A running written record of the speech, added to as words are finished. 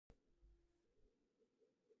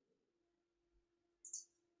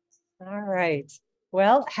All right.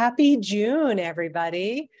 Well, happy June,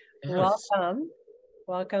 everybody. Yes.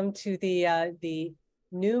 Welcome to the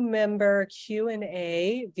new member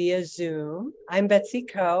Q&A via Zoom. I'm Betsy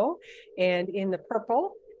Ko, and in the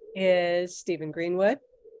purple is Stephen Greenwood.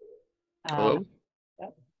 Hello.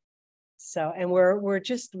 Yep. And we're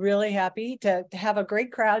just really happy to have a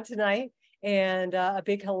great crowd tonight, and a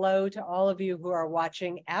big hello to all of you who are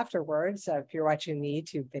watching afterwards, if you're watching the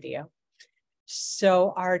YouTube video.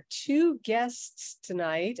 So our two guests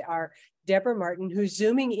tonight are Deborah Martin, who's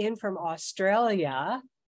zooming in from Australia. I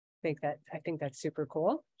think that's super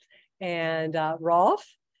cool. And Rolf.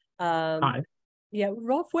 Hi. Yeah,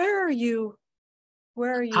 Rolf, where are you?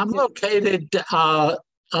 I'm located up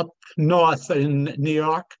north in New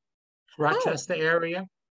York, Rochester area.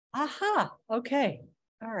 Aha. Okay.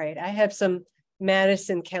 All right. I have some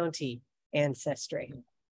Madison County ancestry.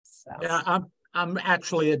 So Yeah, I'm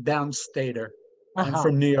actually a downstater. I'm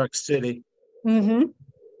from New York City. Mm-hmm.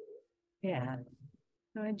 Yeah.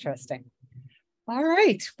 Oh, interesting. All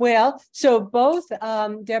right. Well, so both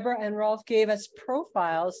Deborah and Rolf gave us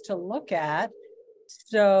profiles to look at.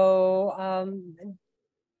 So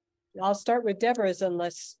I'll start with Deborah's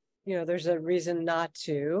unless, there's a reason not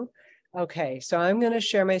to. Okay, so I'm going to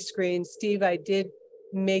share my screen. Steve, I did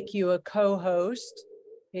make you a co-host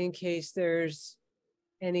in case there's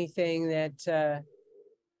anything that...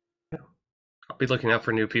 I'll be looking out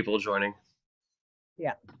for new people joining.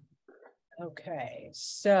 Yeah. Okay,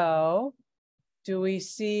 so do we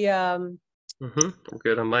see... I'm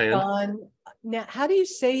good on my end. Now, how do you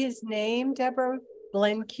say his name, Deborah?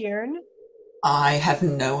 Blenkiern? I have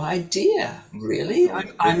no idea, really.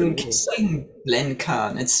 I'm guessing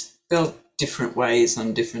Blenkarn. It's spelled different ways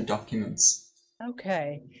on different documents.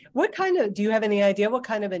 Okay. Do you have any idea what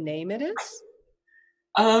kind of a name it is?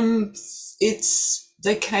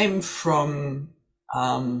 They came from,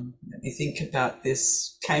 let me think about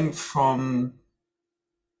this, came from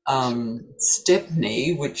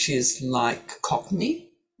Stepney, which is like Cockney.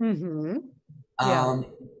 Mm-hmm. Yeah.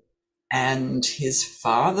 And his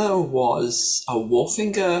father was a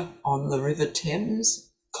wharfinger on the River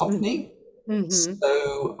Thames, Cockney. Mm-hmm.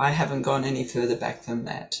 So I haven't gone any further back than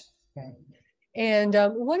that. Okay. And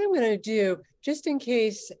what I'm going to do, just in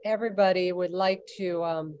case everybody would like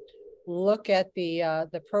to look at the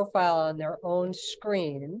profile on their own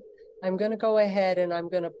screen, I'm going to go ahead and I'm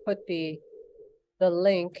going to put the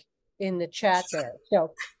link in the chat there.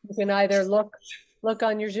 So you can either look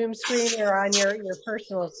on your Zoom screen or on your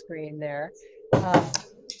personal screen there.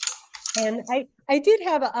 And I did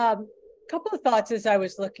have a couple of thoughts as I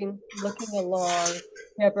was looking along,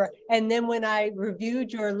 Deborah. And then when I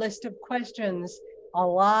reviewed your list of questions, a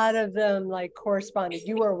lot of them corresponded.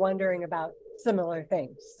 You were wondering about similar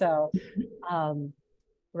things. So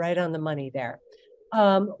right on the money there.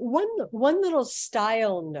 One little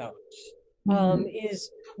style note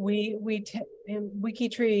is WikiTree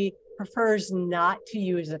prefers not to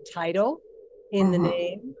use a title in the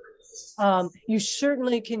name. You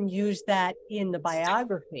certainly can use that in the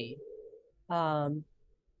biography,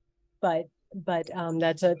 but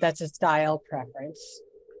that's a style preference.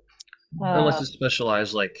 Unless it's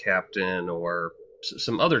specialized like captain or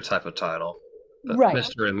some other type of title. But right.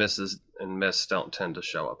 Mr. and Mrs. and Miss don't tend to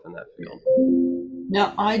show up in that field.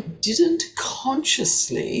 Now, I didn't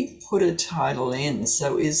consciously put a title in,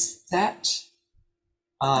 so is that...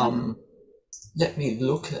 let me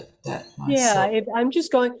look at that myself. Yeah, I'm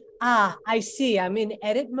just going, I see. I'm in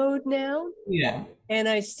edit mode now. Yeah. And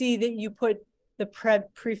I see that you put the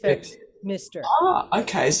prefix Mr.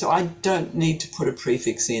 Okay. So I don't need to put a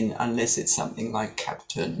prefix in unless it's something like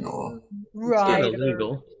captain or... Right.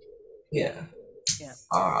 Illegal. Yeah.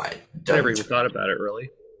 All right. I never even thought about it really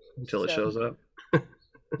until it shows up.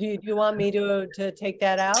 Do you want me to take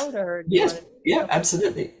that out or? Yes. Yeah,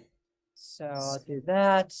 absolutely. So I'll do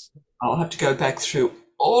that. I'll have to go back through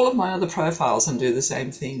all of my other profiles and do the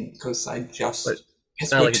same thing because I just... But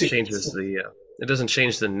it's not like it changes it doesn't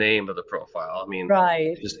change the name of the profile. I mean,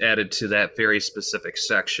 right. It just added to that very specific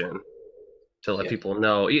section to let people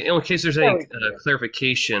know, in case there's any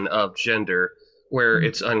clarification of gender where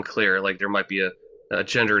it's unclear, like there might be a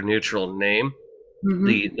gender neutral name.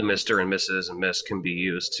 The Mr. and Mrs. and Miss can be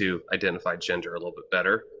used to identify gender a little bit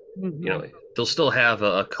better. They'll still have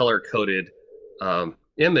a color-coded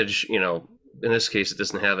image. In this case, it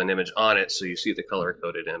doesn't have an image on it, so you see the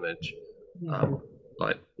color-coded image.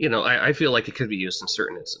 But I feel like it could be used in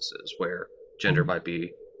certain instances where gender might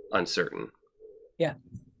be uncertain. Yeah.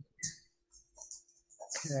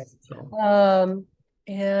 Okay.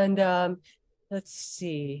 And let's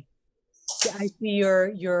see. I see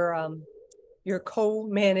your you're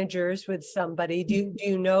co-managers with somebody. Do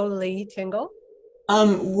you know Lee Tingle?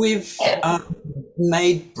 We've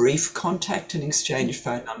made brief contact and exchanged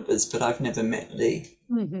phone numbers, but I've never met Lee.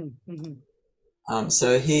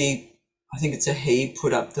 So I think it's a he,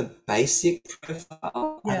 put up the basic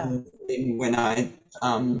profile. Yeah. And then when I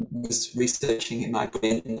was researching him, I put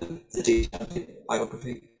in the detailed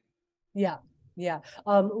biography. Yeah.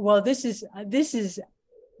 Well, this is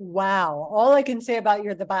wow. All I can say about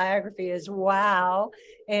the biography is wow,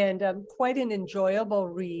 and quite an enjoyable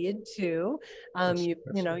read too. You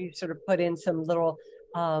sort of put in some little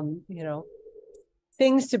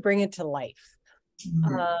things to bring it to life.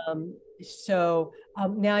 Now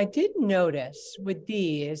I did notice with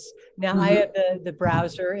these, now I have the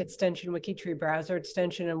browser extension, WikiTree browser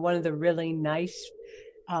extension, and one of the really nice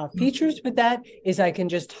features with that is I can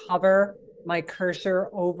just hover my cursor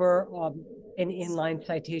over an inline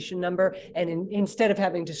citation number, and instead of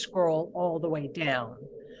having to scroll all the way down,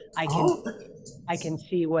 I can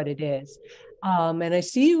see what it is. And I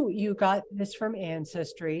see you got this from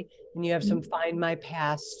Ancestry, and you have some Find My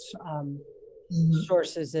Past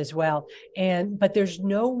sources as well. But there's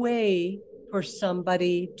no way for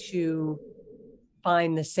somebody to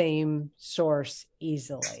find the same source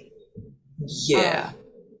easily. Yeah.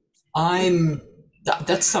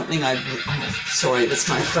 That's something sorry, that's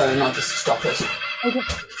my phone. I'll just stop it. Okay.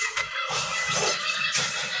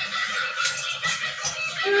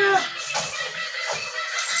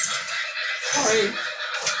 Sorry.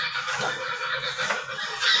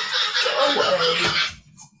 Go away.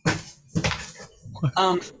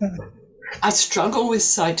 I struggle with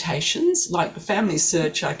citations. Like the Family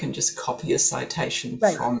Search, I can just copy a citation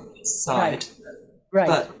from the site. Right.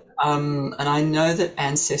 But and I know that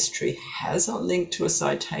Ancestry has a link to a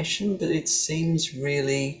citation, but it seems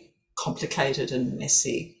really complicated and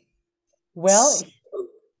messy. Well,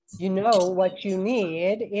 what you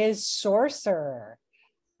need is Sourcer.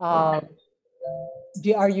 Are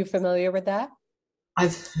you familiar with that?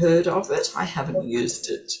 I've heard of it. I haven't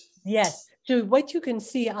used it. Yes. So what you can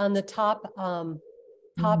see on the top of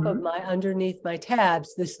underneath my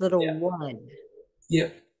tabs, this little one. Yeah.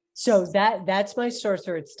 So that's my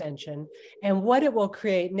Sourcer extension, and what it will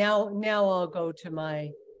create now. I'll go to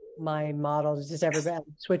my models. Just everybody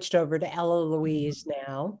switched over to Ella Louise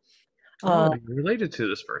now. You're related to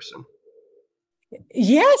this person.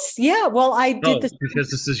 Yes. Yeah. Well, I did this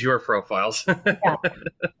because this is your profiles. Yeah.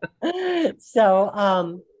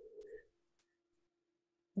 So,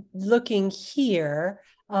 looking here,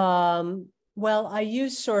 well, I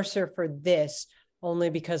used Sourcer for this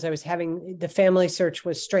only because I was having the Family Search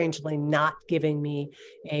was strangely not giving me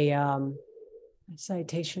a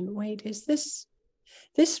citation. Wait, is this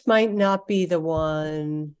might not be the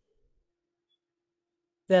one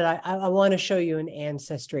that I want to show you an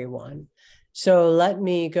Ancestry one. So let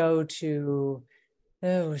me go to,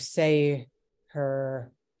 say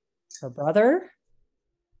her brother.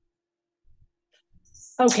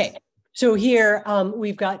 Okay, so here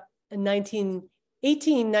we've got a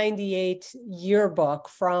 1898 yearbook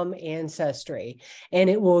from Ancestry, and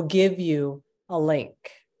it will give you a link.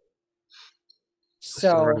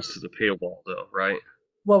 So it runs to the paywall though, right?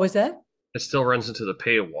 What was that? It still runs into the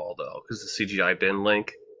paywall though, because the CGI bin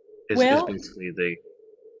link is basically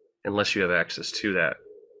unless you have access to that.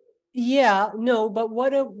 Yeah, no, but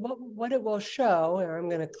what it will show, or I'm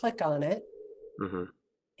going to click on it,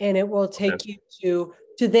 and it will take you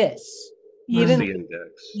to this. Even the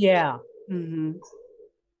index. Yeah.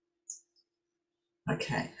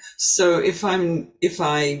 Okay, so if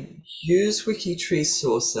I use WikiTree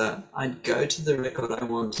Sourcer, I'd go to the record I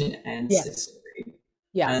want in Ancestry,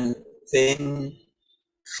 and then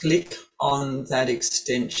click on that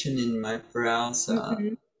extension in my browser,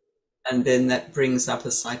 and then that brings up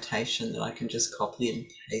a citation that I can just copy and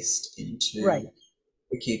paste into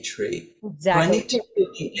WikiTree. Exactly. Do I need to do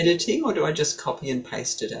any editing, or do I just copy and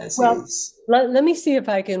paste it as is? Let me see if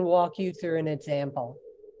I can walk you through an example.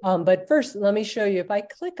 But first, let me show you. If I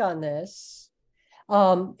click on this,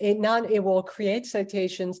 it will create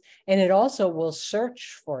citations, and it also will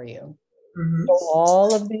search for you. So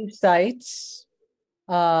all of these sites,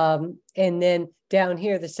 and then down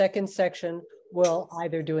here, the second section will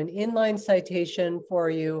either do an inline citation for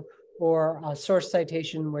you or a source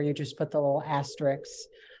citation where you just put the little asterisks.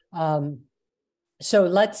 So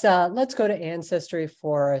let's go to Ancestry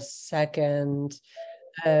for a second.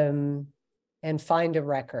 And find a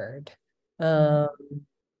record.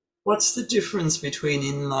 What's the difference between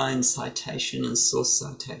inline citation and source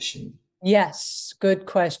citation? Yes, good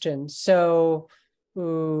question. So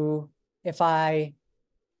if let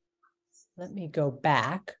me go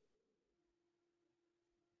back.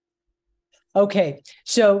 Okay,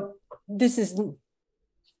 so this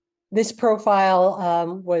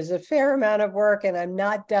profile was a fair amount of work, and I'm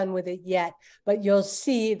not done with it yet, but you'll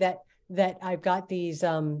see that I've got these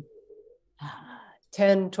 10,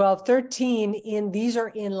 12, 13 these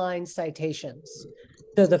are inline citations.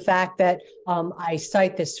 So the fact that I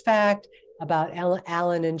cite this fact about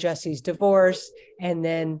Alan and Jesse's divorce, and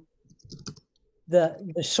then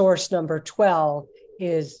the source number 12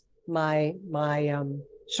 is my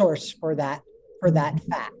source for that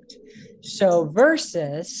fact. So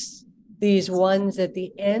versus these ones at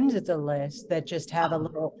the end of the list that just have a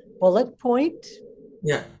little bullet point,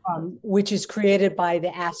 which is created by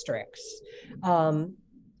the asterisks.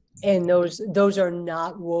 And those are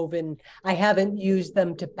not woven. I haven't used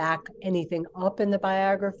them to back anything up in the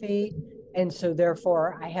biography. And so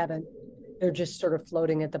therefore they're just sort of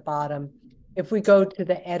floating at the bottom. If we go to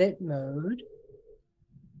the edit mode,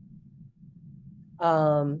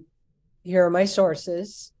 here are my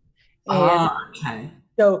sources. And okay.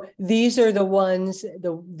 So these are the ones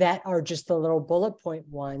that are just the little bullet point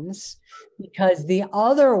ones, because the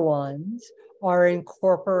other ones are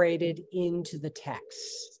incorporated into the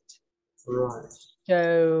text. Right.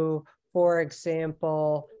 So, for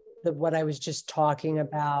example, what I was just talking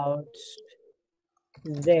about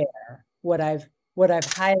there, what I've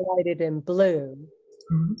highlighted in blue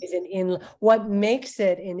is what makes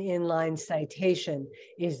it an inline citation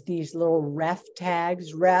is these little ref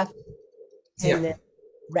tags, ref, and then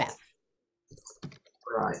ref.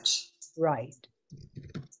 Right.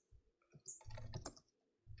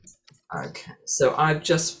 Okay, so I've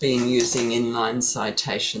just been using inline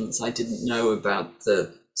citations. I didn't know about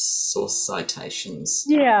the source citations.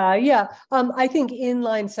 Yeah. I think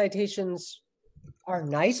inline citations are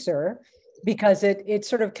nicer because it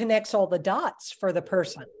sort of connects all the dots for the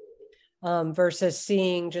person, versus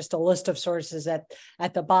seeing just a list of sources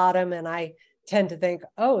at the bottom. And I tend to think,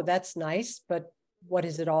 oh, that's nice, but what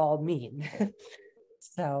does it all mean?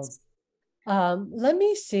 So let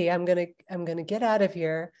me see. I'm gonna get out of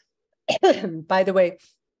here. By the way,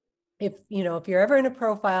 if you're ever in a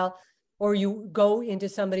profile or you go into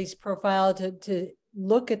somebody's profile to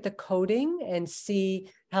look at the coding and see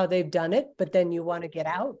how they've done it, but then you want to get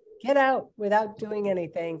out without doing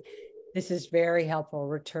anything, this is very helpful.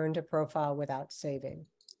 Return to profile without saving.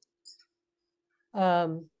 Let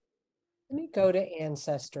me go to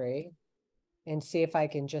Ancestry and see if I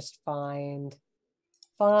can just find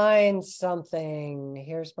something.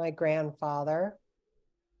 Here's my grandfather.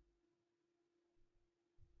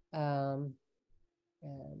 And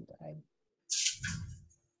I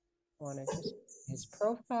want to just his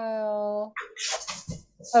profile.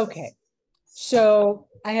 Okay, so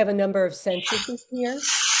I have a number of censuses here.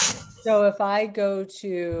 So if I go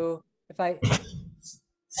to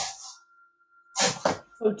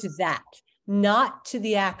that, not to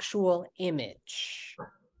the actual image.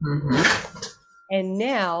 And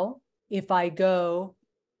now if I go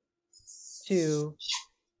to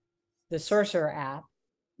the Sorcerer app,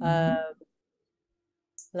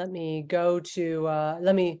 let me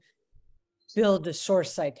build a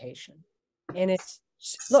source citation. And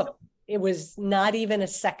look, it was not even a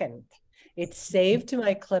second. It's saved to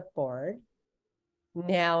my clipboard.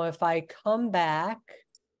 Now, if I come back,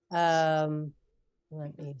 let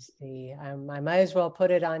me see, I might as well put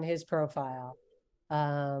it on his profile,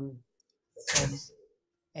 and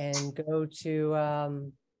go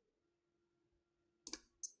to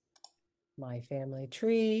my family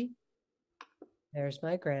tree. There's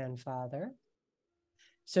my grandfather.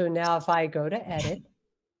 So now if I go to edit,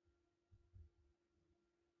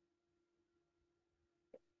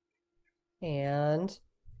 and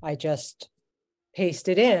I just paste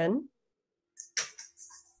it in,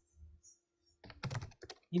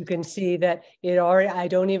 you can see that I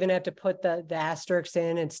don't even have to put the asterisks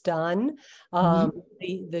in, it's done.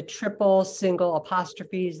 The triple single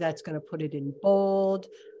apostrophes, that's going to put it in bold.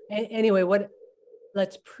 Anyway,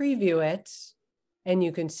 let's preview it and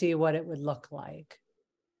you can see what it would look like.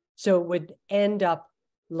 So it would end up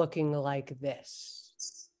looking like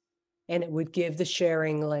this. And it would give the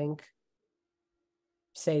sharing link,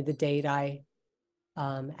 say the date I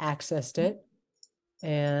accessed it.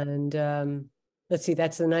 And let's see,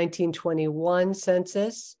 that's the 1921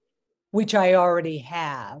 census, which I already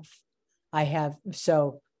have.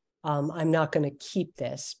 So I'm not going to keep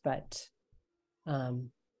this, but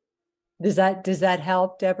does that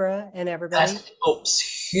help, Deborah and everybody? That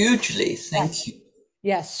helps hugely. Thank you.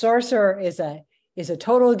 Yes, Sorcerer is a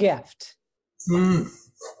total gift.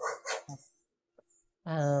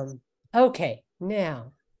 Okay,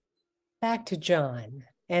 now back to John.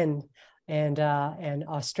 And and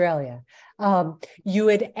Australia. You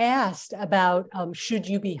had asked about should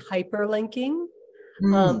you be hyperlinking?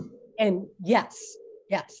 And yes,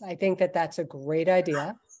 I think that that's a great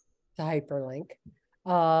idea to hyperlink.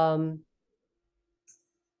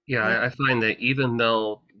 Yeah, I find that even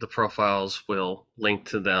though the profiles will link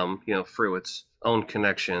to them, through its own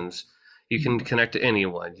connections, you can connect to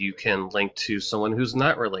anyone. You can link to someone who's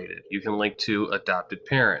not related. You can link to adopted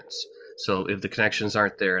parents. So if the connections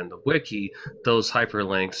aren't there in the wiki, those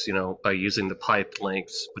hyperlinks, by using the pipe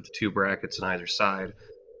links with the 2 brackets on either side,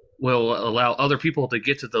 will allow other people to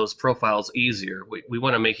get to those profiles easier. We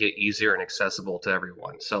want to make it easier and accessible to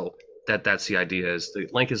everyone. So that's the idea, is to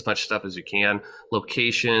link as much stuff as you can.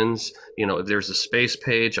 Locations, if there's a space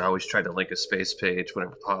page, I always try to link a space page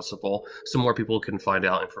whenever possible, so more people can find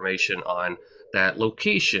out information on that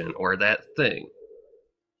location or that thing.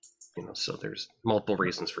 So there's multiple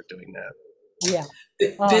reasons for doing that. Yeah.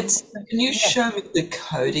 Betsy, can you show me the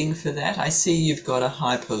coding for that? I see you've got a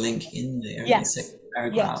hyperlink in there. Yes. In the second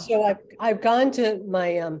paragraph. So I've gone to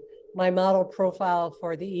my my model profile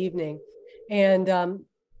for the evening, and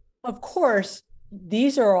of course,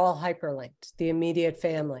 these are all hyperlinked, the immediate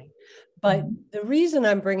family. But the reason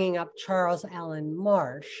I'm bringing up Charles Allen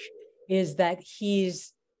Marsh is that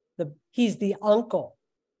he's the uncle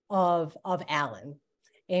of Allen,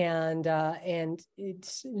 and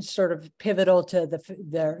it's sort of pivotal to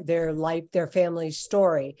their life, their family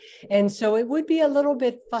story. And so it would be a little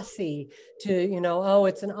bit fussy to, oh,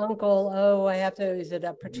 it's an uncle. Oh, is it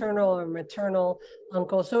a paternal or maternal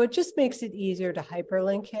uncle? So it just makes it easier to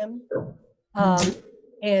hyperlink him.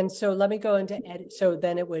 And so let me go into edit. So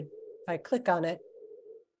then it would, if I click on it,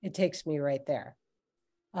 it takes me right there.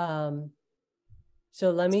 So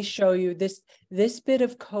let me show you this bit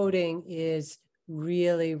of coding is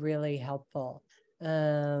really, really helpful.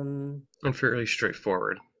 And fairly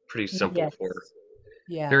straightforward, pretty simple.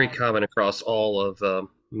 Yes. Very common across all of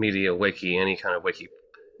Media Wiki. Any kind of wiki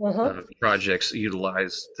projects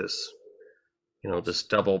utilize this, this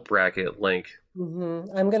double bracket link.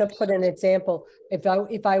 I'm going to put an example.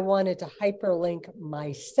 If I wanted to hyperlink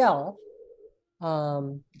myself,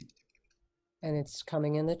 and it's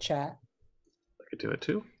coming in the chat. I could do it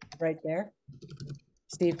too. Right there.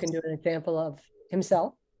 Steve can do an example of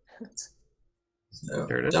himself.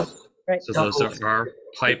 There it is. Right. So those are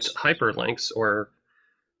piped hyperlinks, or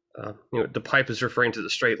the pipe is referring to the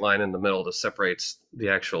straight line in the middle that separates the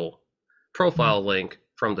actual profile link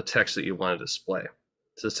from the text that you want to display.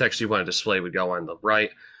 So the text you want to display would go on the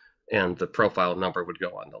right, and the profile number would go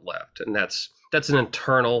on the left. And that's an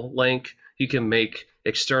internal link. You can make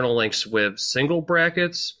external links with single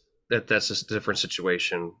brackets. That's just a different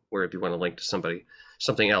situation, where if you want to link to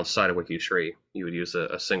something outside of WikiTree, you would use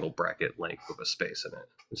a single bracket link with a space in it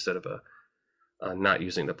instead of not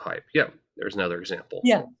using the pipe. Yeah, there's another example.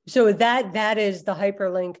 Yeah, so that is the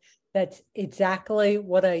hyperlink. That's exactly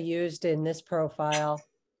what I used in this profile,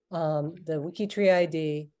 the WikiTree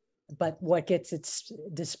ID, but what gets it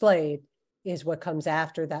displayed is what comes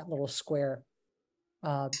after that little square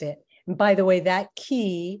bit. And by the way, that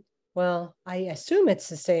key, well, I assume it's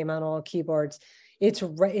the same on all keyboards. It's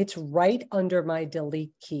right under my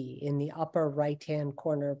delete key in the upper right-hand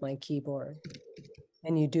corner of my keyboard.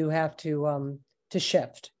 And you do have to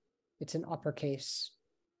shift. It's an uppercase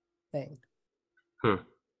thing.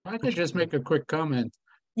 I could just make a quick comment.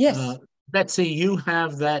 Yes. Betsy, you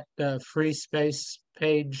have that free space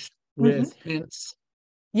page with hints.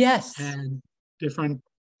 Yes. And different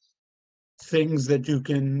things that you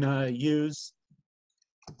can use.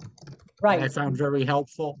 Right. I found very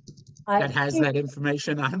helpful. That has that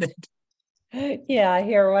information on it. Yeah,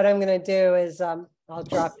 here, what I'm going to do is I'll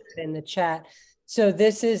drop it in the chat. So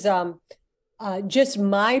this is just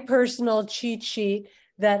my personal cheat sheet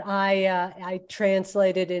that I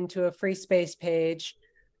translated into a free space page.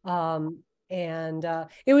 And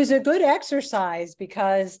it was a good exercise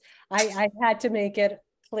because I had to make it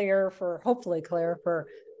hopefully clear for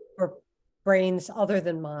brains other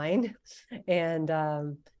than mine.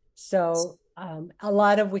 And so a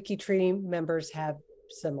lot of WikiTree members have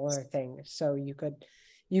similar things. So you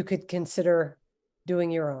could consider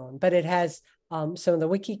doing your own, but it has some of the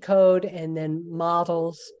wiki code and then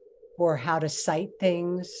models for how to cite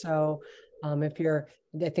things. So I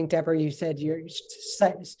think Deborah, you said your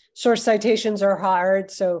source citations are hard.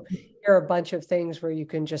 So here are a bunch of things where you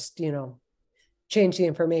can just, change the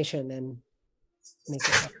information and make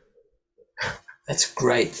it better. That's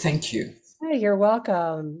great. Thank you. Hey, you're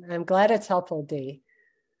welcome. I'm glad it's helpful, Dee.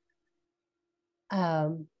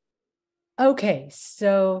 Okay,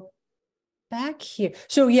 so back here.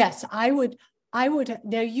 So yes, I would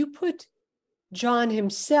now you put John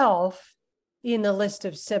himself in the list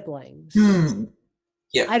of siblings.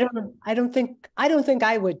 Yeah. I don't think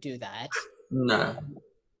I would do that. No.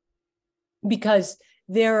 Because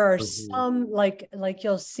there are some like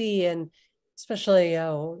you'll see in, especially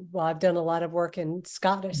well, I've done a lot of work in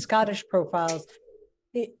Scottish profiles.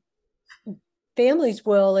 Families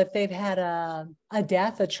will, if they've had a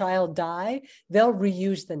death, a child die, they'll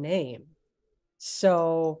reuse the name.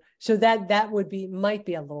 So that might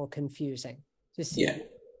be a little confusing to see. Yeah.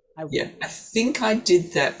 I think I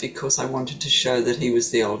did that because I wanted to show that he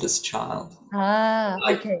was the oldest child.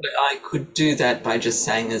 Okay. I could do that by just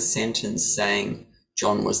saying a sentence saying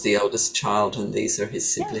John was the eldest child and these are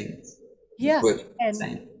his siblings. Yes.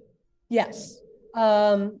 And yes.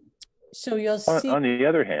 So you'll see. On the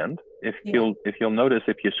other hand, if you'll notice,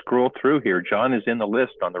 if you scroll through here, John is in the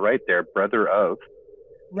list on the right there, brother of.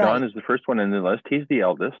 Right. John is the first one in the list. He's the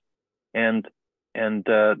eldest, and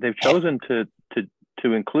they've chosen to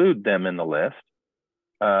include them in the list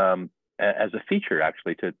as a feature,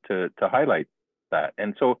 actually, to highlight that.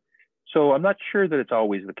 And so I'm not sure that it's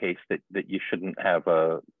always the case that you shouldn't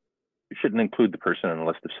include the person in the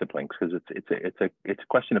list of siblings, because it's a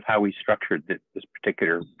question of how we structured this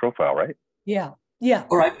particular profile, right? Yeah.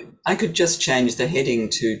 Or I could just change the heading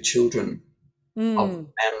to children of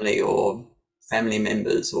family or family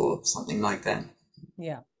members or something like that.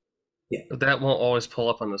 Yeah. But that won't always pull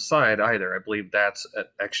up on the side either. I believe that's an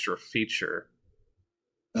extra feature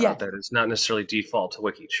that is not necessarily default to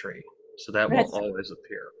WikiTree. So that won't always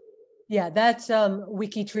appear. Yeah, that's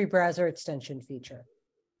WikiTree browser extension feature.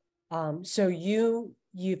 So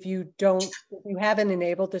if you haven't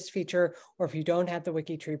enabled this feature, or if you don't have the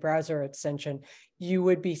WikiTree browser extension, you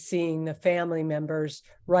would be seeing the family members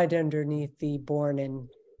right underneath the born and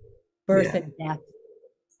birth and death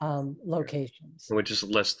locations. It would just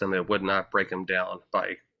list them. It would not break them down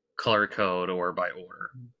by color code or by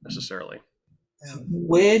order necessarily.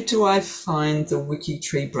 Where do I find the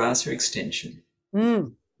WikiTree browser extension?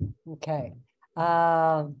 Okay.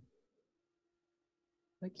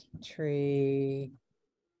 WikiTree.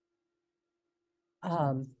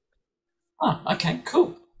 Okay,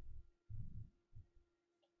 cool.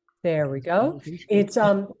 There we go. It's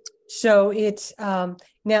so it's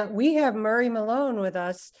now we have Murray Malone with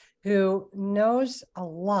us, who knows a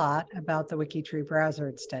lot about the WikiTree browser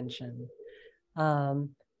extension.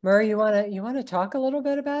 Murray, you wanna talk a little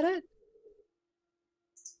bit about it?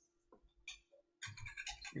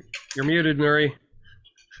 You're muted, Murray.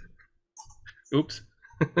 Oops.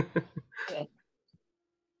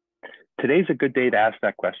 Today's a good day to ask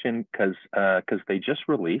that question because they just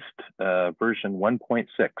released version 1.6.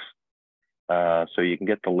 So you can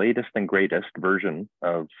get the latest and greatest version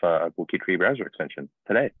of WikiTree browser extension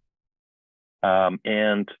today.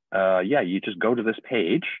 You just go to this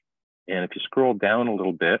page, and if you scroll down a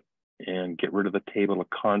little bit and get rid of the table of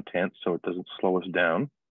contents so it doesn't slow us down.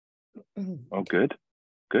 Oh, good.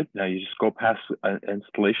 Now you just go past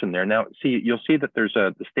installation there. Now, you'll see that there's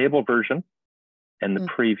the stable version and the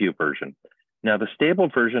preview version. Now, the stable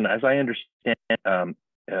version, as I understand,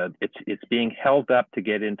 it's being held up to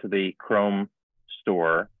get into the Chrome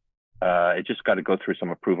store. It just got to go through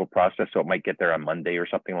some approval process, so it might get there on Monday or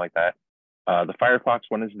something like that. The Firefox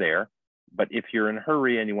one is there, but if you're in a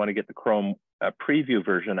hurry and you want to get the Chrome preview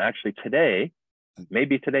version, actually today,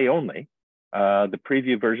 maybe today only, the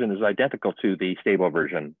preview version is identical to the stable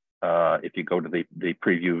version. If you go to the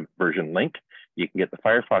preview version link, you can get the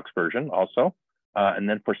Firefox version also. And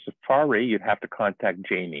then for Safari, you'd have to contact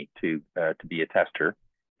Jamie to be a tester,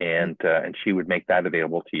 and she would make that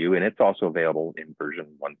available to you. And it's also available in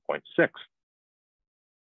version 1.6.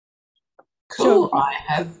 Cool. So, I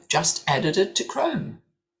have just added it to Chrome.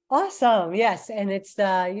 Awesome. Yes. And it's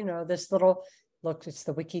this little look, it's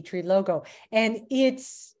the WikiTree logo. And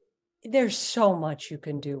there's so much you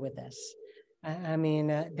can do with this. I mean,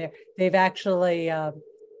 they've actually, the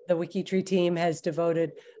WikiTree team has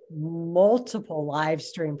devoted multiple live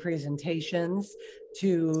stream presentations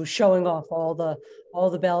to showing off all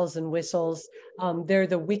the bells and whistles. They're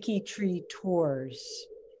the WikiTree tours.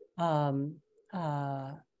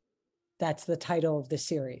 That's the title of the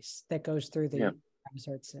series that goes through the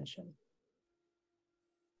browser extension.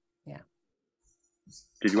 Yeah.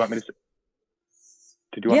 Did you want me to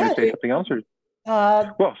say something else, or?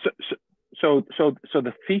 Well, so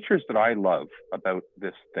the features that I love about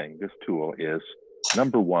this tool is,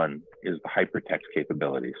 number one is the hypertext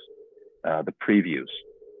capabilities, the previews.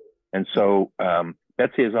 And so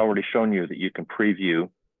Betsy has already shown you that you can preview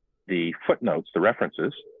the footnotes, the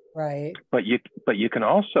references. Right. But you can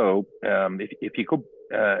also, if you go,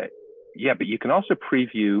 but you can also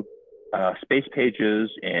preview space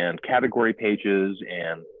pages and category pages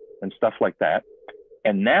and and stuff like that.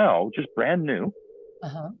 And now, just brand new,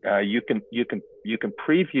 you can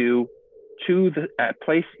preview to the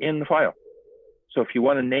place in the file. So if you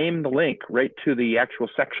want to name the link right to the actual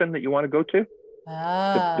section that you want to go to,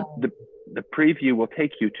 the preview will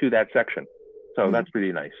take you to that section. So that's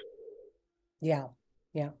really nice. Yeah,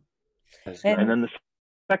 yeah. And then the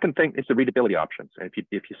second thing is the readability options. And if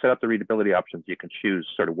you set up the readability options, you can choose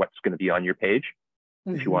sort of what's going to be on your page.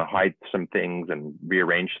 If you want to hide some things and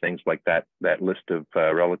rearrange things like that list of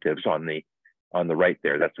relatives on the right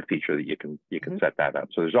there, that's a feature that you can set that up.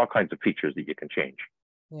 So there's all kinds of features that you can change.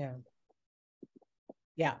 Yeah.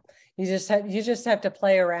 Yeah. You just have to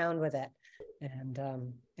play around with it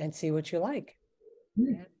and see what you like.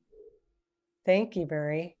 Yeah. Thank you,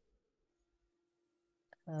 Barry.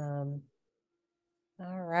 All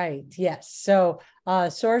right. Yes. So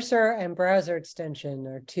Sorcerer and browser extension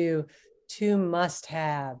are two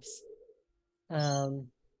must-haves.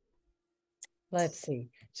 Let's see.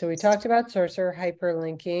 So we talked about Sorcerer,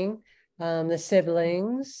 hyperlinking, the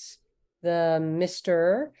siblings, the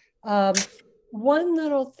Mr. One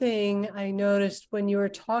little thing I noticed when you were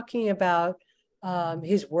talking about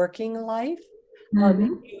his working life,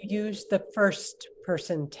 you used the first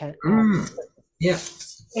person tense. Yeah.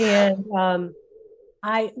 And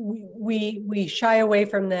we shy away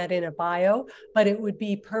from that in a bio, but it would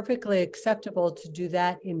be perfectly acceptable to do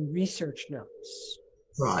that in research notes.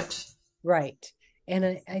 Right. Right. And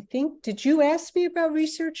I think, did you ask me about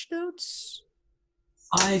research notes?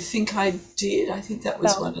 I think I did. I think that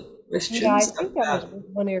was one of the questions. Yeah, I think that was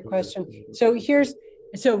one of your questions. So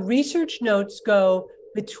so research notes go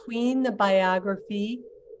between the biography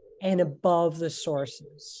and above the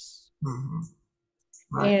sources.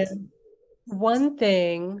 Right. And one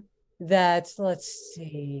thing that's, let's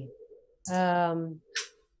see,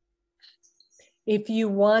 if you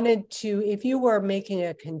were making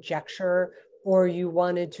a conjecture, or you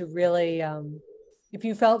wanted to really, if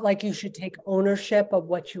you felt like you should take ownership of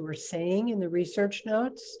what you were saying in the research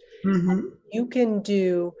notes, you can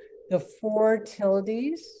do the 4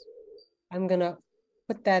 tildes. I'm gonna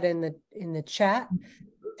put that in the chat.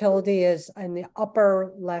 Tilde is in the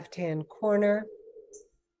upper left-hand corner.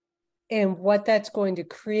 And what that's going to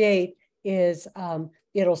create is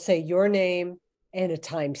it'll say your name and a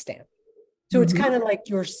timestamp. So it's kind of like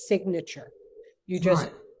your signature. You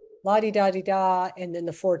just la-di-da-di-da, and then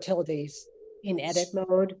the 4 tildes in edit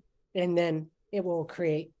mode, and then it will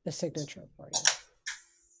create the signature for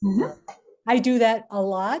you. I do that a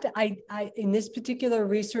lot. I in this particular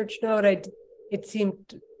research note, it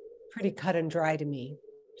seemed pretty cut and dry to me.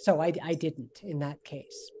 So I didn't in that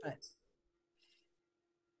case, but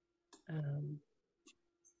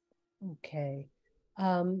okay.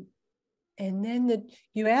 And then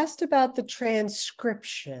you asked about the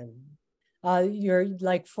transcription. You're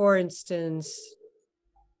like, for instance,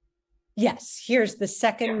 yes, here's the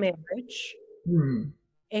second marriage,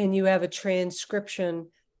 and you have a transcription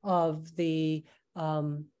of the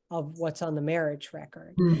of what's on the marriage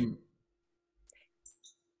record.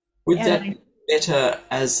 Would that be better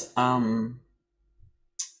as a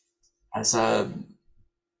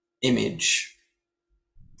image?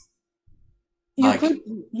 You could,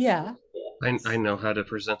 yeah. I know how to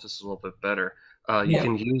present this a little bit better. You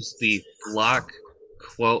can use the block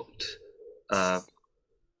quote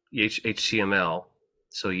HTML.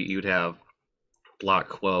 So you'd have block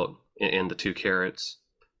quote in the 2 carets.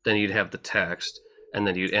 Then you'd have the text, and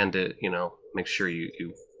then you'd end it. Make sure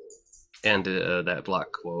you end that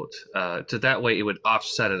block quote. So that way, it would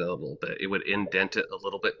offset it a little bit. It would indent it a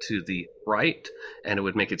little bit to the right, and it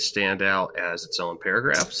would make it stand out as its own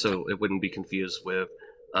paragraph. So it wouldn't be confused with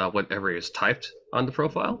whatever is typed on the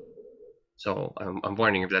profile. So I'm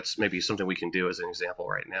wondering if that's maybe something we can do as an example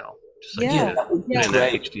right now. Just like in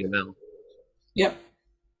that HTML. Yep.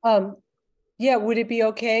 Yeah, would it be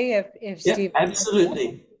okay if Steve?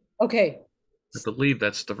 Absolutely. Okay. I believe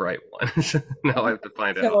that's the right one. Now I have to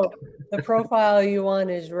find out. So the profile you want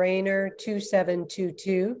is Rainer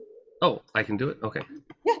 2722. Oh, I can do it? Okay.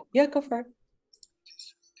 Yeah, go for it.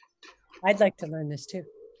 I'd like to learn this too.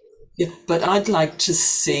 Yeah, but I'd like to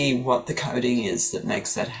see what the coding is that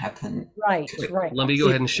makes that happen. Right. Let me go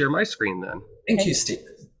ahead and share my screen then. Thank you, Steve.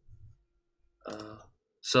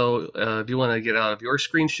 So if you want to get out of your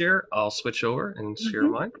screen share, I'll switch over and share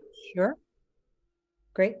mine. Sure.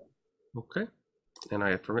 Great. Okay. And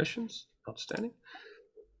I have permissions. Outstanding.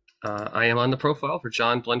 I am on the profile for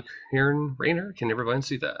John Blenheim Rainer. Can everyone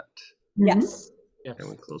see that? Yes. Yeah. And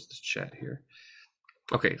we close this chat here.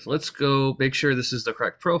 Okay, so let's go make sure this is the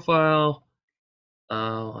correct profile.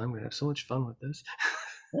 I'm going to have so much fun with this.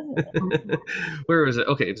 Where is it?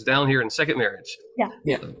 Okay, it's down here in second marriage.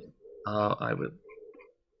 Yeah. I would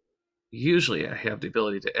usually I have the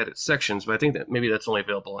ability to edit sections, but I think that maybe that's only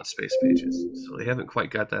available on Space Pages. So they haven't quite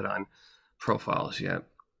got that on profiles yet.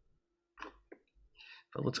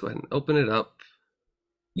 But let's go ahead and open it up.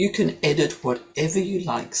 You can edit whatever you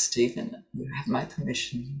like, Stephen. You have my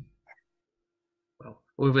permission. Well,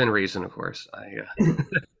 within reason, of course. I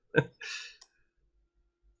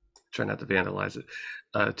try not to vandalize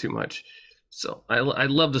it too much. So I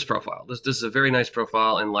love this profile. This is a very nice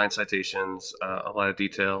profile, inline citations, a lot of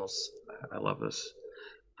details. I love this.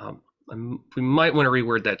 We might want to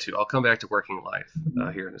reword that too. I'll come back to working life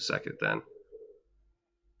here in a second then.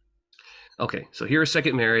 Okay, so here's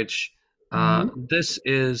second marriage. This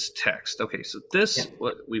is text. Okay, so this,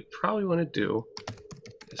 what we probably want to do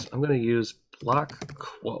is I'm going to use block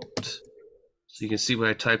quote. So you can see what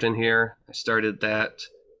I typed in here. I started that,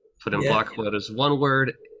 put in block quote as one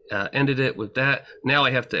word, ended it with that. Now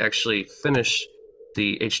I have to actually finish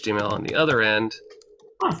the HTML on the other end.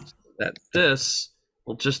 That this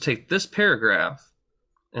will just take this paragraph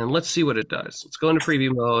and let's see what it does. Let's go into preview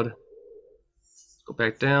mode. Let's go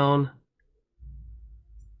back down.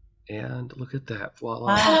 And look at that.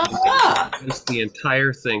 Voila. That's the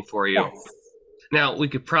entire thing for you. Yes. Now, we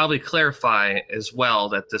could probably clarify as well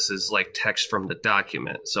that this is like text from the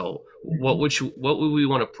document. So what would we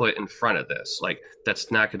want to put in front of this? Like, that's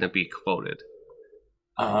not going to be quoted.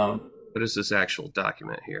 What is this actual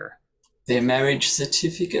document here? Their marriage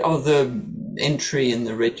certificate or the entry in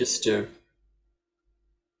the register.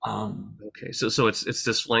 Okay, so it's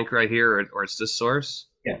this link right here, or it's this source?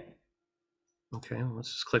 Yeah. Okay, well,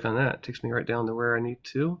 let's just click on that. It takes me right down to where I need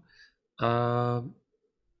to. I'm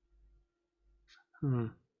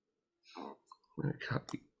going to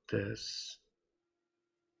copy this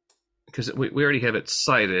because we already have it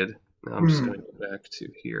cited. Now I'm just going to go back to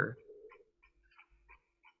here.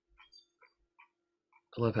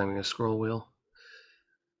 I love having a scroll wheel.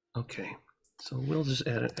 Okay, so we'll just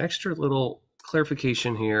add an extra little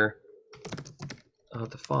clarification here.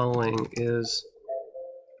 The following is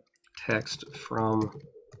text from,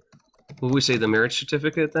 would we say the marriage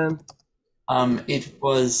certificate then? It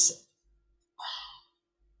was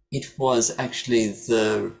actually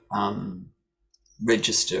the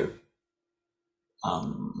register.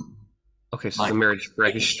 Okay, so the marriage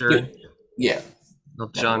register. Yeah.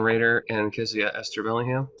 Of John Rader and Kezia Esther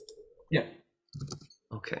Bellingham. Yeah.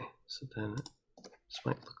 Okay, so then this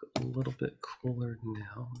might look a little bit cooler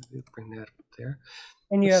now. Maybe bring that up there.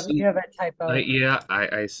 And you have a typo. Yeah,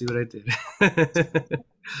 I see what I did.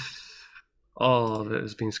 All of it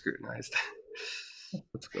is being scrutinized.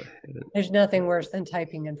 Let's go ahead. There's nothing worse than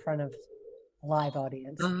typing in front of a live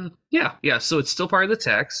audience. Yeah. So it's still part of the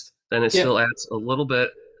text. Then it still adds a little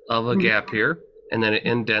bit of a gap here, and then it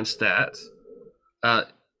indents that.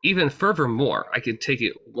 Even furthermore, I could take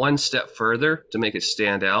it one step further to make it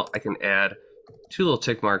stand out. I can add 2 little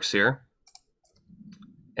tick marks here,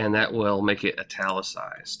 and that will make it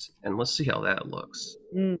italicized. And let's see how that looks.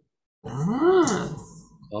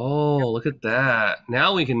 Oh, look at that.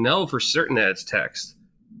 Now we can know for certain that it's text.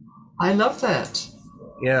 I love that.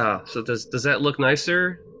 Yeah, so does that look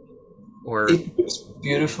nicer? Or it looks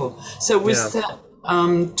beautiful. So was that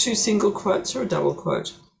 2 single quotes or a double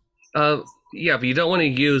quote? Yeah, but you don't want to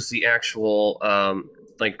use the actual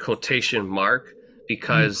like quotation mark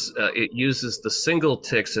because it uses the single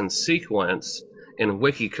ticks in sequence in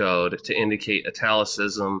Wikicode to indicate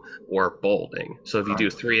italicism or bolding. So if you do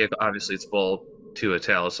 3, obviously it's bold, 2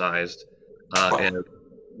 italicized, and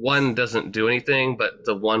 1 doesn't do anything, but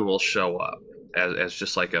the 1 will show up as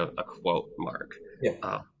just like a quote mark.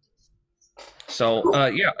 Yeah.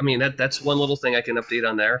 Yeah, I mean that's one little thing I can update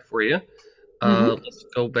on there for you. Let's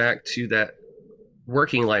go back to that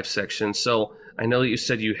working life section. So I know that you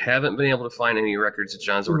said you haven't been able to find any records of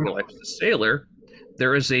John's working life as a sailor.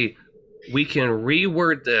 There is we can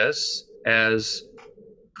reword this as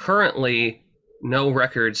currently no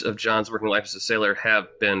records of John's working life as a sailor have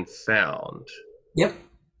been found. Yep.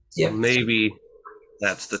 So maybe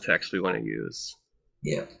that's the text we want to use.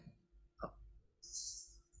 Yeah.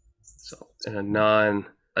 So in a non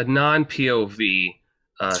POV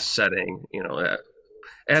setting,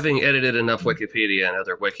 having edited enough Wikipedia and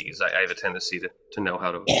other wikis, I have a tendency to know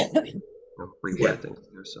how to reword things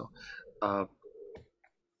there. So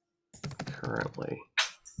currently,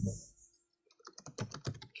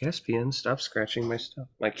 Caspian, stop scratching my stuff.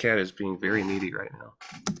 My cat is being very needy right now.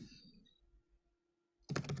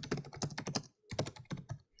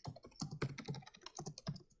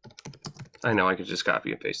 I know I could just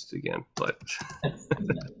copy and paste it again, but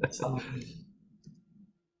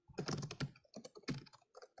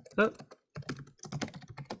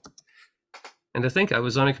And to think I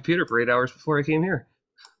was on a computer for 8 hours before I came here.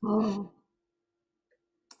 Oh.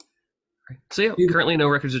 So yeah, currently no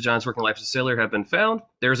records of John's working life as a sailor have been found.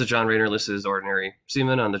 There's a John Rayner listed as ordinary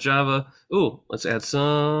seaman on the Java. Ooh, let's add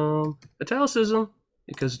some italicism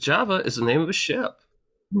because Java is the name of a ship.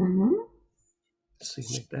 Mm-hmm. Let's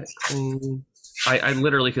see, make that clean. I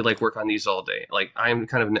literally could like work on these all day. Like I'm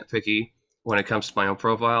kind of nitpicky when it comes to my own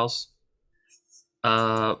profiles.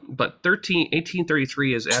 But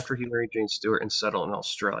 1833 is after he married Jane Stewart and settled in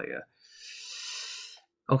Australia.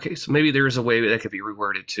 Okay, so maybe there is a way that could be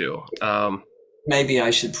reworded too. Maybe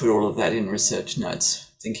I should put all of that in research notes,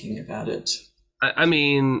 thinking about it. I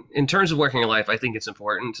mean, in terms of working life, I think it's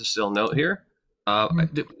important to still note here.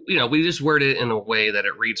 You know, we just word it in a way that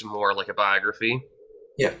it reads more like a biography.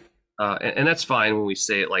 Yeah. And that's fine when we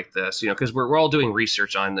say it like this, you know, because we're all doing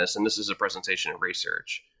research on this, and this is a presentation of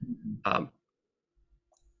research. You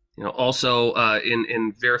know, also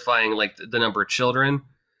in verifying like the number of children.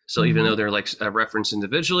 So even though they're like referenced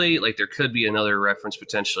individually, like there could be another reference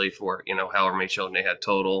potentially for, you know, however many children they had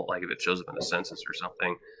total, like if it shows up in the census or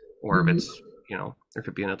something, or if it's, you know, there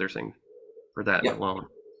could be another thing for that alone.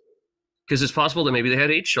 Because it's possible that maybe they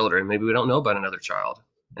had 8 children. Maybe we don't know about another child.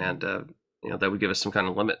 And, you know, that would give us some kind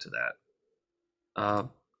of limit to that.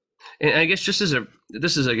 And I guess just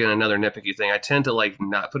this is again another nitpicky thing. I tend to like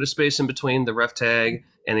not put a space in between the ref tag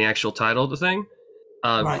and the actual title of the thing.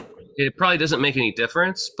 Right. It probably doesn't make any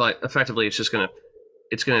difference, but effectively it's just gonna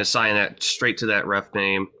assign that straight to that ref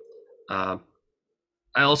name. I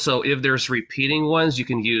also, if there's repeating ones, you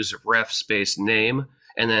can use ref space name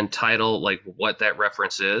and then title like what that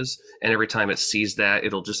reference is, and every time it sees that,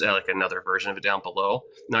 it'll just add like another version of it down below.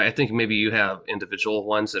 Now I think maybe you have individual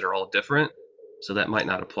ones that are all different, so that might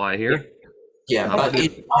not apply here. Yeah, but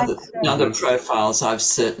in other profiles, I've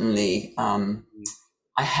certainly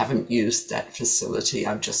I haven't used that facility.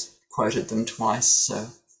 I've just quoted them twice, so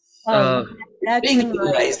that's being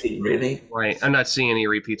lazy, really. Right. I'm not seeing any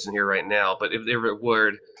repeats in here right now, but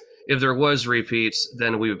if there was repeats,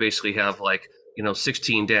 then we would basically have like, you know,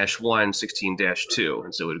 16-1, 16-2,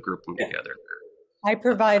 and so it would group them together. I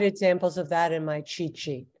provide examples of that in my cheat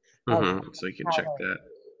sheet. So you can check that.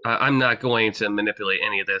 I'm not going to manipulate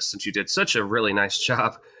any of this since you did such a really nice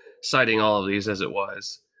job citing all of these as it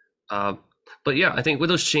was. But yeah, I think with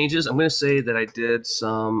those changes, I'm going to say that I did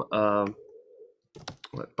some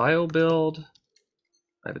bio build.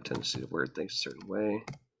 I have a tendency to word things a certain way.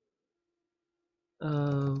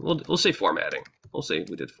 We'll say formatting. We'll say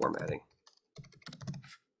we did formatting.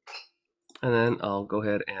 And then I'll go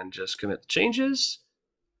ahead and just commit the changes.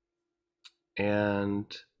 And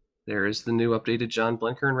there is the new updated John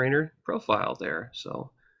Blenker and Rayner profile there.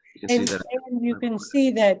 So you can see that. And you can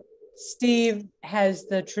see that Steve has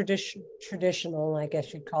the traditional, I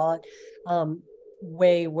guess you'd call it,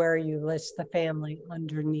 way where you list the family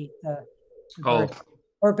underneath the birth,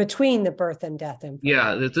 or between the birth and death information.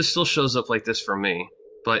 Yeah, this still shows up like this for me,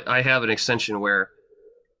 but I have an extension where,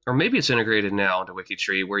 or maybe it's integrated now into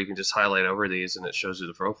WikiTree where you can just highlight over these and it shows you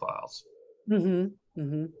the profiles.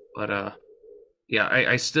 But yeah,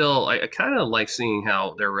 I kind of like seeing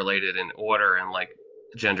how they're related in order and like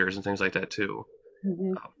genders and things like that too.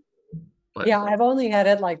 But yeah, I've only had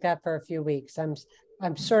it like that for a few weeks. I'm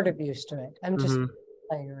sort of used to it. I'm just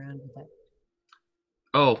playing around with it.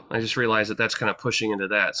 Oh, I just realized that that's kind of pushing into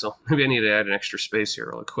that. So maybe I need to add an extra space here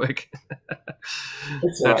real quick.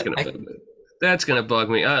 That's gonna bug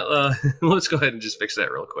me. Let's go ahead and just fix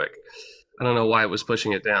that real quick. I don't know why it was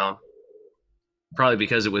pushing it down. Probably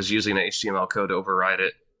because it was using an HTML code to override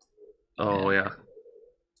it. Oh yeah.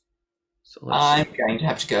 So I'm going to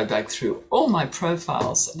have to go back through all my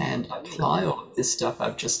profiles and apply all of this stuff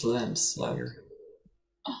I've just learned. So let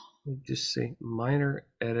me just say minor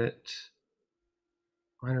edit,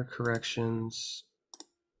 minor corrections.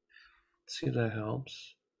 Let's see if that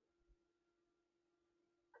helps.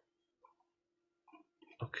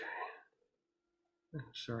 Okay.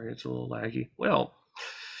 Sorry, it's a little laggy. Well,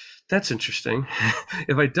 that's interesting.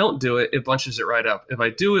 If I don't do it, it bunches it right up. If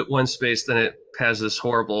I do it one space, then it has this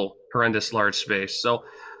horrible, horrendous large space. So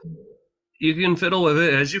you can fiddle with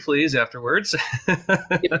it as you please afterwards.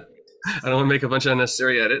 I don't want to make a bunch of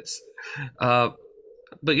unnecessary edits. But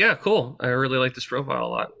yeah, cool. I really like this profile a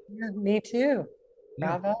lot. Yeah, me too.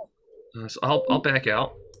 Bravo. So I'll back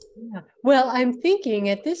out. Yeah. Well, I'm thinking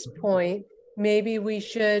at this point, maybe we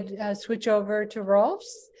should switch over to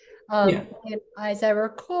Rolf's. And as I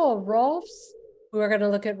recall, we're going to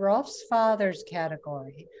look at Rolf's father's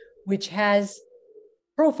category, which has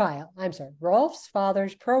Rolf's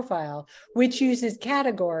father's profile, which uses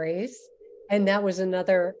categories And that was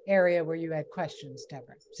another area where you had questions,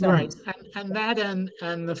 Deborah. So. Right, and that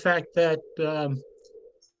and the fact that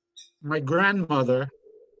my grandmother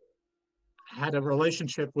had a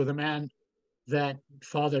relationship with a man that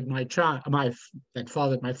fathered my child, that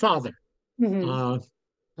fathered my father, and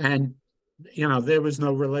there was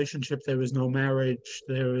no relationship, there was no marriage,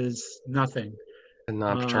 there was nothing. A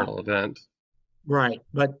non-paternal event. Right,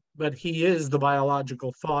 but he is the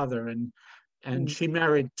biological father, and she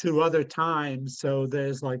married 2 other times, so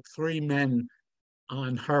there's like 3 men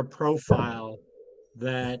on her profile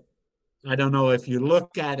that I don't know, if you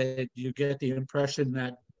look at it, you get the impression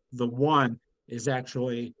that the one is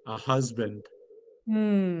actually a husband,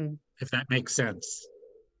 if that makes sense.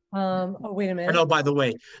 Oh, wait a minute. Oh, by the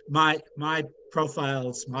way, my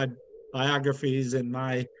profiles, my biographies, and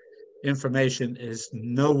my information is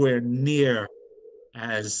nowhere near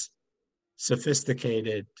as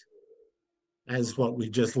sophisticated as what we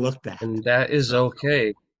just looked at. And that is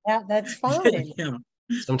okay. Yeah, that's fine. Yeah.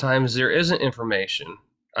 Sometimes there isn't information.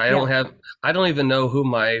 I don't even know who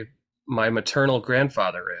my maternal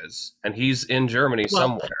grandfather is, and he's in Germany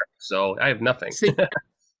somewhere. So I have nothing. See,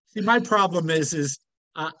 my problem is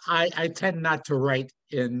I tend not to write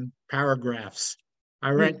in paragraphs.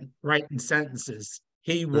 I write in sentences.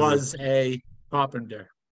 He was a carpenter.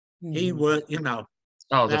 He was,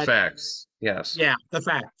 Oh, the facts. Yes. Yeah, the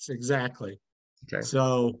facts, exactly. Okay.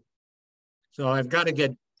 So I've got to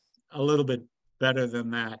get a little bit better than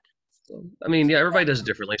that. I mean, yeah, everybody does it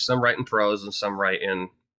differently. Some write in prose and some write in,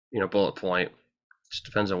 bullet point. Just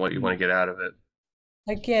depends on what you want to get out of it.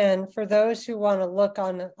 Again, for those who want to look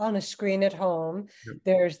on a screen at home,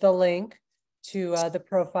 there's the link to the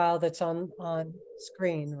profile that's on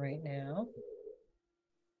screen right now.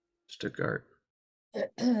 Stuttgart.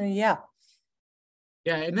 Yeah.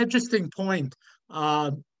 Yeah, an interesting point.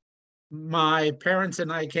 My parents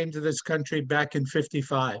and I came to this country back in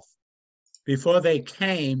 '55. Before they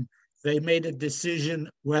came, they made a decision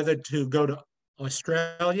whether to go to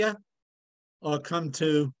Australia or come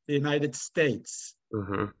to the United States.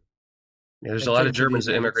 Yeah, there's a lot of Germans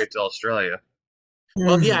that immigrate to Australia.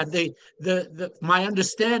 Well, yeah, my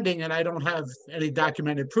understanding, and I don't have any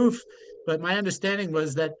documented proof, but my understanding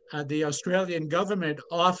was that the Australian government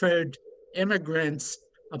offered immigrants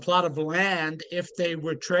a plot of land if they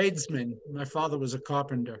were tradesmen. My father was a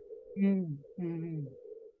carpenter. Yeah.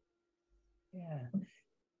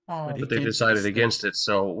 But they decided against it.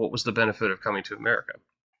 So what was the benefit of coming to America?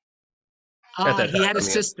 He had a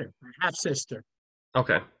sister, a half-sister.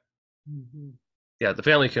 Okay. Yeah, the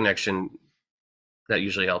family connection, that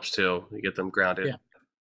usually helps too. You get them grounded.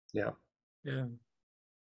 Yeah.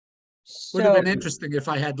 Would have been interesting if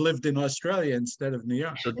I had lived in Australia instead of New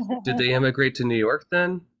York. So did they immigrate to New York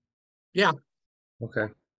then? Yeah. Okay.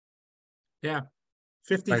 Yeah.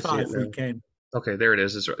 55 we came. Okay, there it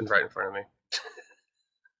is. It's right in front of me.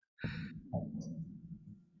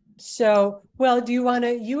 So, well, do you want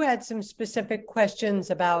to, you had some specific questions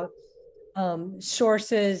about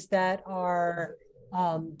sources that are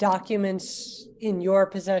documents in your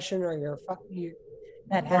possession or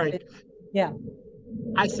that have Right. been, yeah.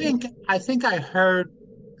 I think I heard,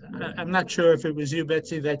 I'm not sure if it was you,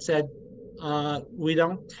 Betsy, that said we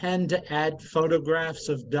don't tend to add photographs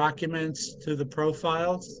of documents to the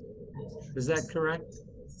profiles. Is that correct?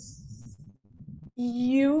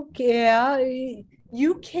 You can.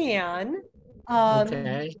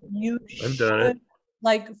 Okay. You I've done it.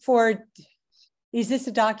 Like is this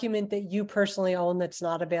a document that you personally own that's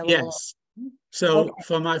not available? Yes. So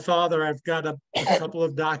for my father, I've got a couple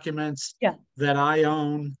of documents that I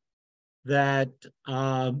own that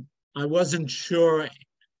I wasn't sure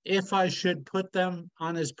if I should put them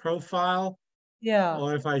on his profile. Yeah.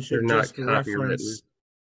 Or if I should They're just reference.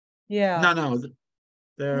 Yeah. No,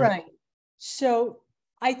 they're right. So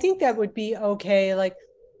I think that would be okay. Like,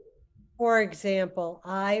 for example,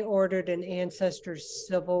 I ordered an Ancestors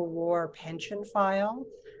Civil War pension file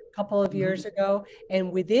a couple of years ago.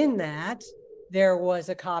 And within that, there was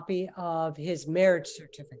a copy of his marriage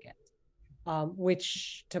certificate,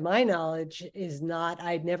 which to my knowledge is not,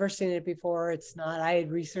 I'd never seen it before. It's not, I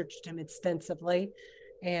had researched him extensively.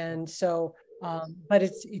 And so, but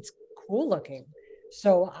it's cool looking.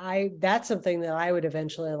 So that's something that I would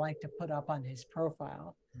eventually like to put up on his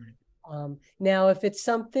profile. Now, if it's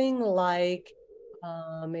something like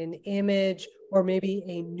an image or maybe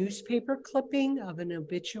a newspaper clipping of an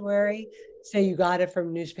obituary, say you got it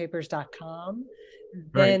from newspapers.com,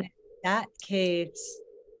 then in that case,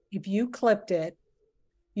 if you clipped it,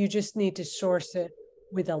 you just need to source it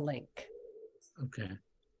with a link. Okay.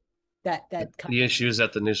 The issue is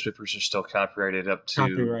that the newspapers are still copyrighted up to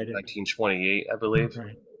 1928, I believe.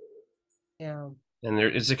 Right. Yeah. And there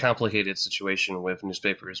is a complicated situation with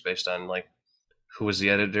newspapers based on like who was the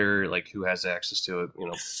editor, like who has access to it. You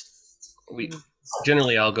know, we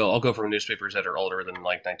generally I'll go for newspapers that are older than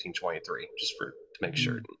like 1923, just to make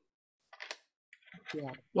sure. Yeah.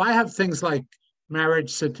 Well, I have things like marriage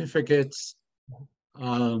certificates,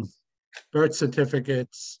 birth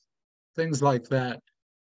certificates, things like that,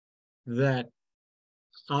 that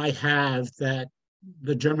I have that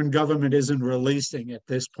the German government isn't releasing at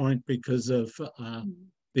this point because of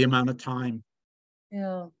the amount of time.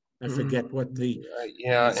 Yeah. I forget what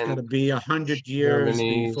yeah, it's and got to be 100 years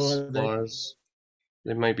Germany's before laws,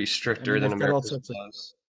 they might be I stricter mean, than they've got all America's sorts of,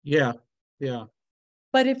 laws. yeah.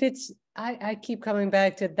 But if it's, I keep coming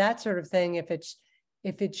back to that sort of thing. If it's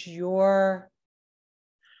your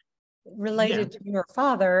related to your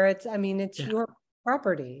father, it's your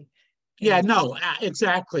property. Yeah, no,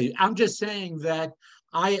 exactly. I'm just saying that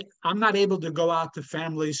I'm not able to go out to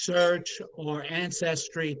Family Search or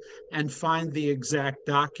Ancestry and find the exact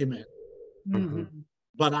document,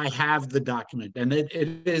 but I have the document and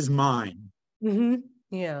it is mine.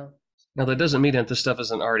 Yeah. Now that doesn't mean that this stuff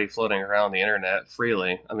isn't already floating around the internet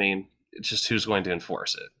freely. I mean, it's just who's going to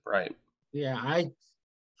enforce it, right? Yeah,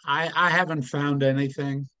 I haven't found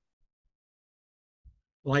anything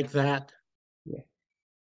like that. Yeah.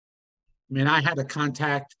 I mean, I had to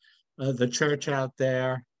contact the church out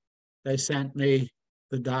there. They sent me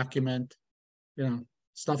the document,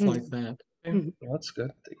 stuff like that. Yeah, that's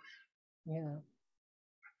good. Yeah.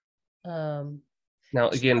 Now,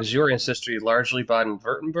 again, is your ancestry largely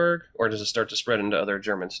Baden-Württemberg, or does it start to spread into other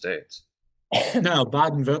German states? No,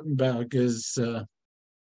 Baden-Württemberg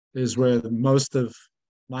is where most of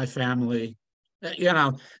my family,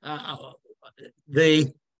 the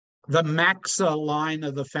Maxa line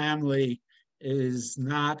of the family is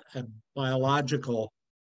not a biological.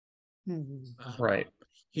 Right.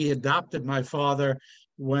 He adopted my father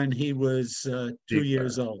when he was 2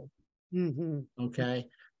 years old. Okay.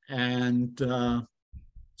 And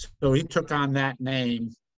so he took on that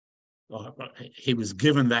name. He was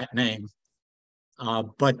given that name,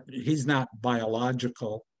 but he's not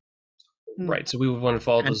biological. Right. So we would want to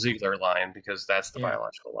follow the Ziegler line because that's the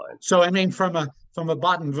biological line. So I mean, from a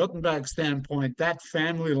Baden-Württemberg standpoint, that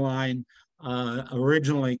family line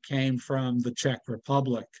originally came from the Czech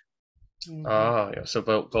Republic. Yeah. So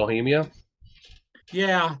Bohemia?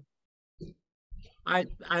 Yeah. I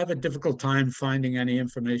have a difficult time finding any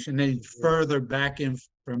information, any further back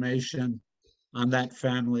information on that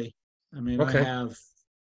family. I mean, I have,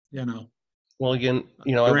 Well, again,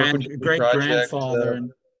 I work with great grandfather,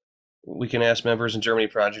 and we can ask Members in Germany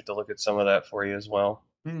Project to look at some of that for you as well.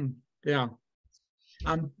 Yeah,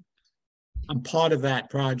 I'm part of that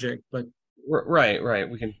project, but right.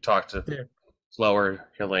 We can talk to Lower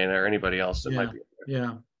Helena or anybody else that might be.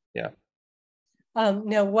 Yeah.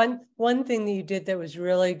 Now, one thing that you did that was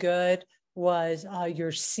really good was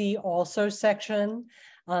your See Also section.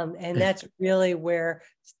 And that's really where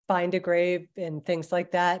Find a Grave and things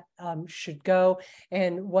like that should go.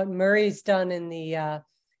 And what Murray's done in the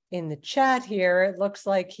chat here, it looks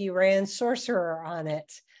like he ran Sorcerer on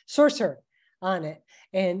it.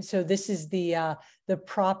 And so this is the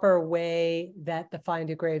proper way that the Find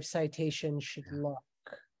a Grave citation should look.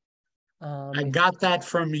 I got that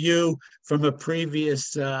from you from a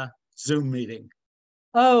previous Zoom meeting.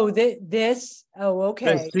 Oh, this? Oh,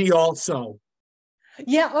 okay. See Also.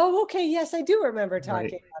 Yeah. Oh, okay. Yes, I do remember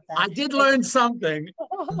talking about that. I did learn something.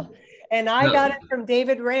 And I got it from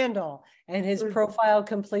David Randall and his profile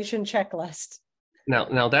completion checklist.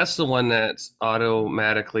 Now that's the one that's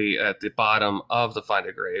automatically at the bottom of the Find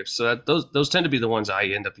a Grave. So those tend to be the ones I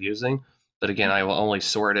end up using. But again, I will only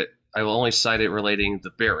sort it. I will only cite it relating to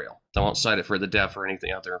the burial. I won't cite it for the death or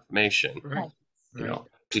anything other information.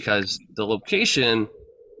 Because the location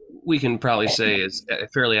we can probably say is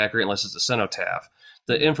fairly accurate unless it's a cenotaph.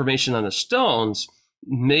 The information on the stones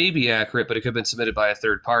may be accurate, but it could have been submitted by a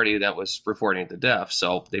third party that was reporting the death.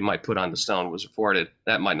 So they might put on the stone was reported.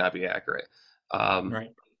 That might not be accurate.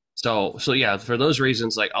 So yeah, for those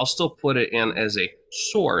reasons, like I'll still put it in as a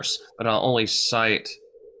source, but I'll only cite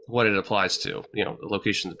what it applies to, the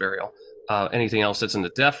location of the burial. Anything else that's in the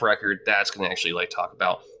death record, that's going to actually talk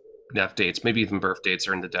about death dates, maybe even birth dates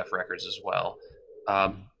are in the death records as well.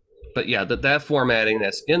 But yeah, that formatting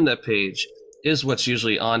that's in the page is what's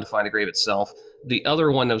usually on to Find a Grave itself. The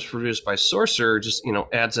other one that was produced by Sorcerer just,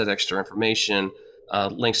 adds that extra information,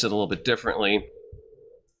 links it a little bit differently.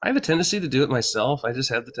 I have a tendency to do it myself. I just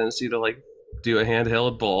have the tendency to do a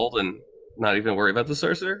handheld bold and not even worry about the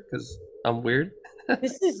Sorcerer because I'm weird.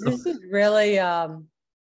 This is really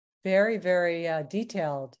very, very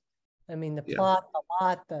detailed. I mean, the plot, the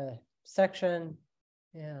lot, the section.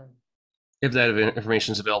 Yeah. If that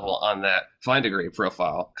information is available on that Find a Grave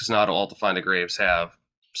profile, because not all the Find a Graves have,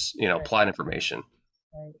 Right. plot information.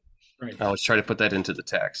 Right. I always try to put that into the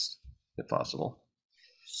text if possible.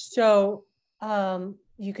 So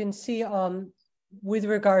you can see with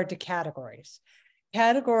regard to categories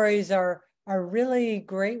are really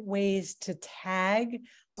great ways to tag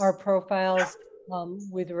our profiles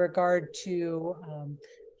with regard to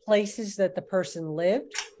places that the person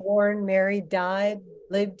lived, born, married, died,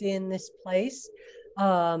 lived in this place,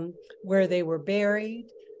 where they were buried,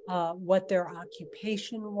 what their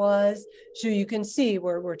occupation was. So you can see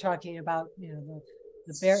where we're talking about,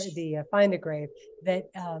 the Find a Grave, that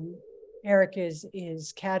Eric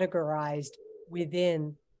is categorized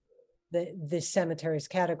within the cemetery's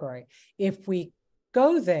category. If we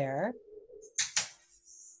go there,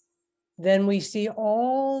 then we see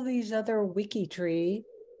all these other WikiTree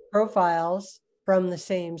profiles from the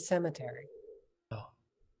same cemetery. Oh.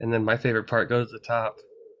 And then my favorite part goes to the top.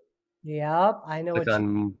 Yep, I know. Click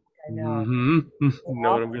on. I know. Yep.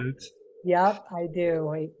 Know what I'm good. Yep, I do.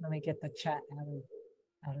 Wait, let me get the chat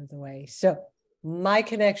out of the way. So my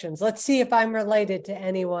connections. Let's see if I'm related to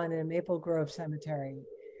anyone in Maple Grove Cemetery.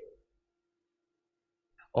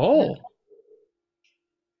 Oh.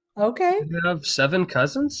 Okay. You have 7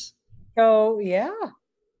 cousins? So yeah.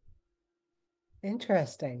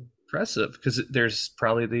 Interesting. Impressive, because there's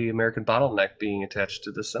probably the American bottleneck being attached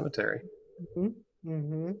to the cemetery. Mm-hmm.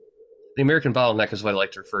 Mm-hmm. The American bottleneck is what I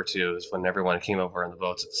like to refer to is when everyone came over on the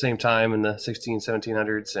boats at the same time in the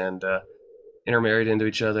 1700s and intermarried into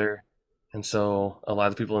each other. And so a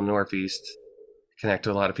lot of people in the Northeast connect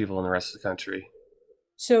to a lot of people in the rest of the country.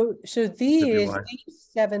 So these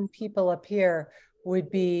 7 people up here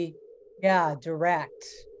would be, direct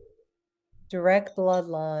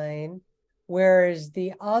bloodline, whereas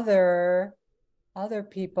the other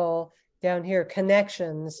people down here,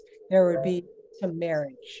 connections, there would be some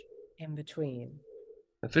marriage in between.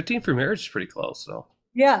 And 15 for marriage is pretty close, though.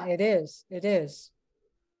 Yeah, it is. It is.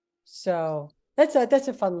 So that's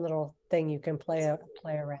a fun little thing you can play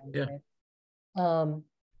around with.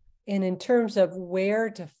 And in terms of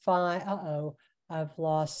where to find, I've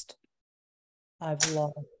lost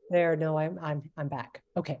there. No, I'm back.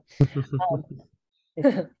 Okay.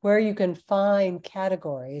 Where you can find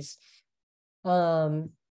categories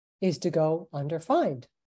is to go under Find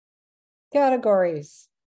Categories.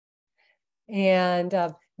 And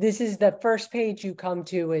this is the first page you come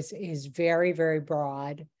to is very, very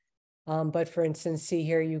broad. But for instance, see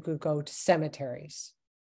here, you could go to cemeteries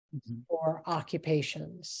or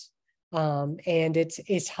occupations. And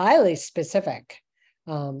it's highly specific.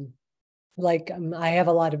 I have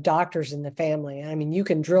a lot of doctors in the family. I mean, you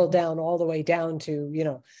can drill down all the way down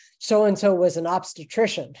to, so-and-so was an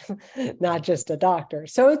obstetrician, not just a doctor.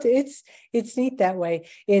 So it's neat that way.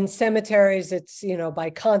 In cemeteries, it's, by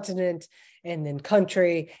continent and then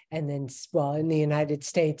country, and then, well, in the United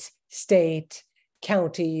States, state,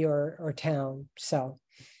 county, or town. So,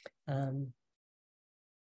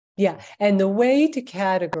 yeah. And the way to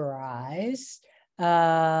categorize,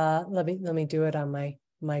 let me do it on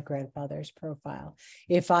my grandfather's profile.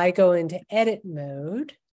 If I go into edit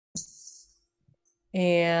mode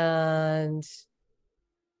and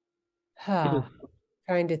trying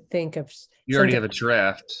to think of, you already have a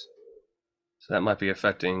draft, so that might be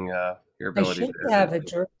affecting your ability. I should have a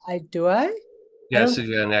draft. Do I? Yeah, so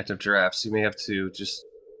you got an active draft, so you may have to just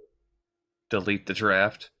delete the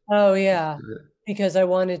draft. Oh yeah, because I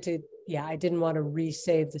wanted to. Yeah, I didn't want to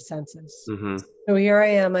resave the census. So here I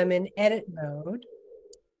am. I'm in edit mode.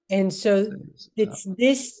 And so it's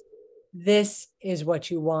this is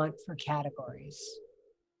what you want for categories.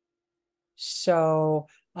 So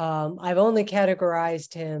I've only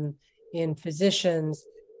categorized him in physicians.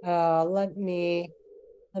 Let me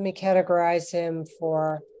categorize him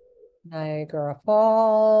for Niagara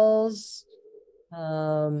Falls,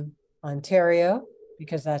 Ontario,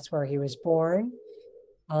 because that's where he was born.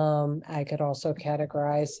 I could also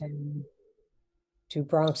categorize him to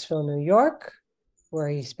Bronxville, New York, where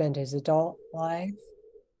he spent his adult life.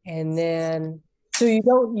 And then, so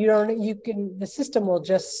the system will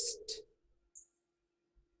just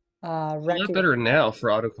a lot better now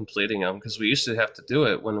for auto completing them, because we used to have to do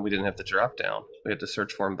it when we didn't have the drop down. We had to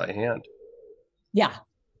search for them by hand. Yeah.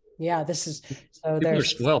 This is so people are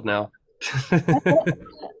spoiled now. Can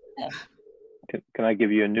I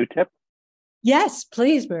give you a new tip? Yes,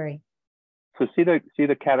 please, Mary. So see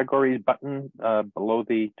the categories button below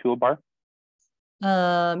the toolbar?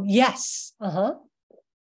 Yes. Now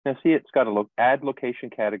see, it's got a add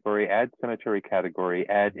location category, add cemetery category,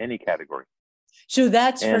 add any category. So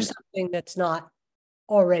that's for something that's not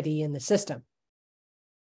already in the system.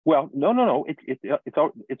 Well, no.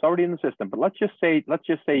 It's already in the system. But let's just say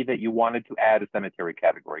that you wanted to add a cemetery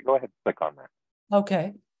category. Go ahead and click on that.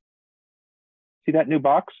 Okay. See that new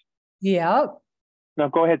box? Yeah. Now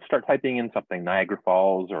go ahead and start typing in something, Niagara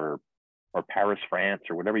Falls or Paris, France,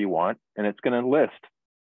 or whatever you want, and it's going to list.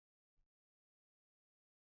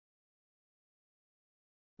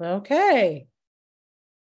 Okay.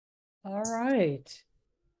 All right.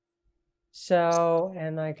 So,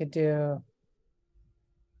 and I could do,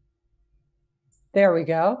 there we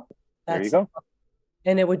go. There you go.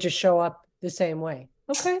 And it would just show up the same way.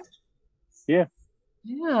 Okay. Yeah.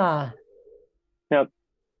 Yeah. Now,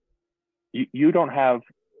 you don't have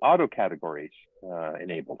auto categories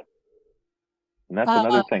enabled. And that's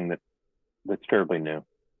another thing that's fairly new.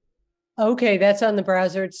 Okay, that's on the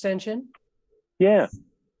browser extension. Yeah.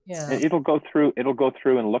 Yeah. And it'll go through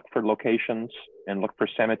and look for locations and look for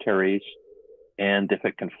cemeteries. And if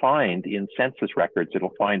it can find in census records,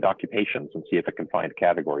 it'll find occupations and see if it can find a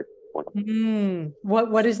category for them.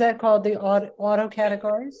 What is that called? The auto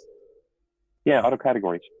categories? Yeah, auto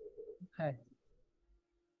categories. Okay.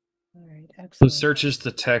 All right, excellent. So it searches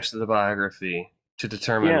the text of the biography to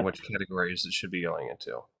determine which categories it should be going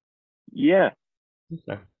into. Yeah.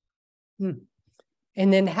 Okay.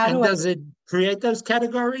 And then does it create those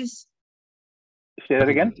categories? Say that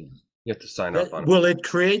again? You have to sign up on it. Will it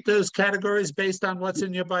create those categories based on what's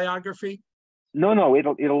in your biography? No,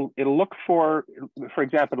 it'll look for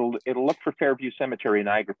example, it'll look for Fairview Cemetery in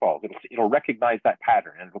Niagara Falls. It'll recognize that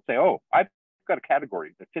pattern and it'll say, oh, I've got a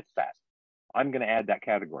category that fits that. I'm going to add that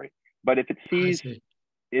category. But if it sees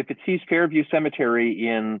Fairview Cemetery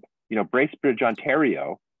in Bracebridge,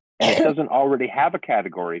 Ontario, and it doesn't already have a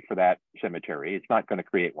category for that cemetery, it's not going to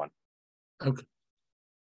create one. Okay.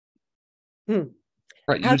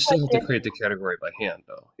 Right, you would still have to create the category by hand,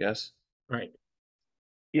 though. Yes. Right.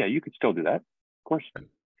 Yeah, you could still do that, of course.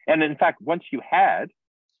 And in fact, once you had,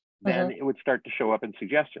 then it would start to show up in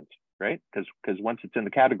suggestions, right? Because once it's in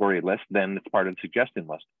the category list, then it's part of the suggestion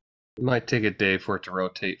list. It might take a day for it to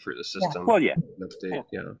rotate through the system. Well, yeah. Update,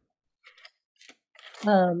 yeah.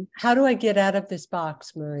 How do I get out of this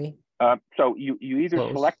box, Murray? So you either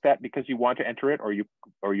select that because you want to enter it, or you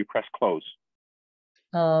press close.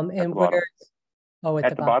 And where? Oh,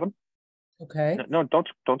 at the bottom. Okay. No, don't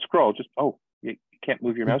scroll. Just you can't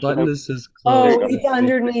move your mouse. Button that says close. Oh, it's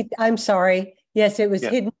underneath. I'm sorry. Yes, it was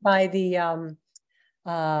hidden by the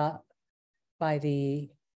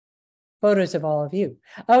photos of all of you.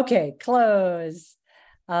 Okay, close.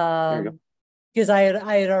 Because I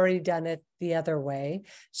had already done it the other way.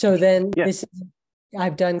 So then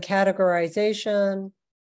I've done categorization,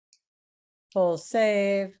 full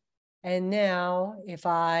save, and now if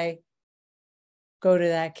I go to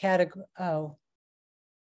that category, go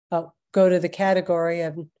to the category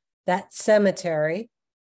of that cemetery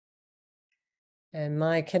and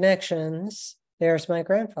my connections, there's my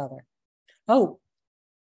grandfather. Two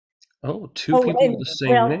people with the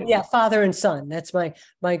same name. Yeah, father and son. That's my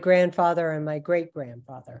grandfather and my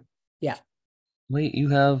great-grandfather. Yeah. Wait, you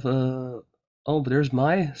have but there's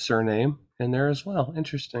my surname in there as well.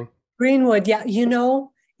 Interesting. Greenwood, yeah,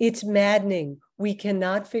 it's maddening. We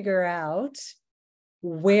cannot figure out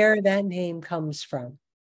where that name comes from.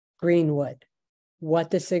 Greenwood,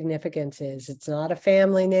 what the significance is. It's not a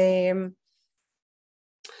family name.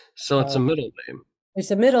 So it's a middle name.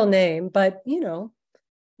 It's a middle name, but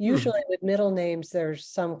usually with middle names, there's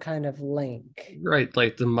some kind of link. Right,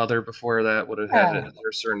 like the mother before that would have had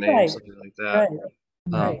their surname, something like that.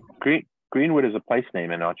 Right. Greenwood is a place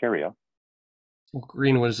name in Ontario. Well,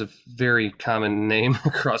 Greenwood is a very common name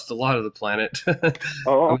across a lot of the planet.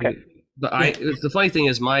 Oh, okay. But the funny thing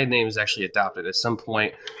is my name is actually adopted. At some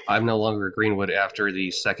point, I'm no longer Greenwood after the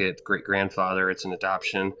second great-grandfather. It's an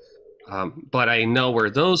adoption. But I know where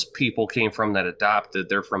those people came from that adopted.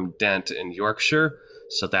 They're from Dent in Yorkshire.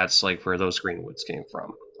 So that's like where those Greenwoods came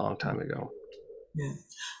from a long time ago. Yeah.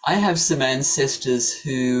 I have some ancestors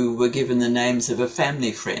who were given the names of a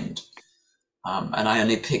family friend. And I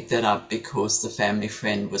only picked that up because the family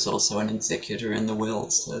friend was also an executor in the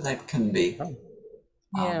will. So that can be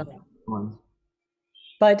one.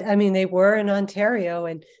 But I mean, they were in Ontario,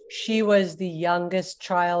 and she was the youngest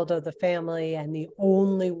child of the family and the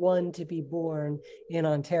only one to be born in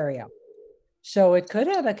Ontario. So it could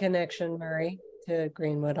have a connection, Murray, to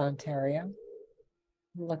Greenwood, Ontario.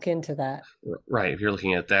 Look into that. Right, if you're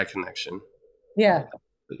looking at that connection. Yeah.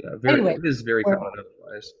 Anyway, it is very common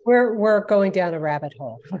otherwise. We're going down a rabbit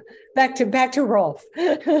hole. Back to Rolf.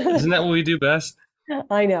 Isn't that what we do best?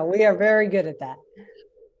 I know, we are very good at that.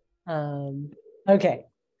 Okay.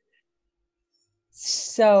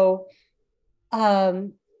 So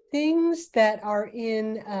things that are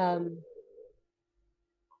in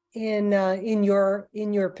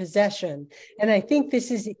your possession. And I think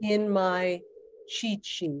this is in my cheat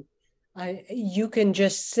sheet. You can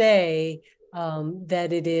just say that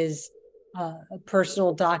it is a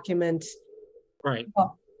personal document. Right.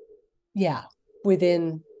 Yeah,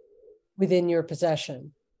 within your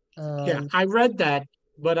possession. Yeah, I read that,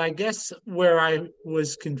 but I guess where I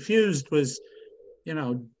was confused was, you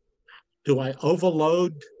know, do I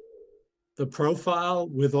overload the profile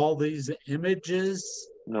with all these images?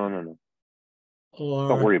 No, no, no. Or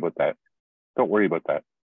Don't worry about that. Don't worry about that.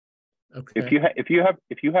 okay. If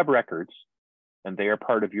you have records and they are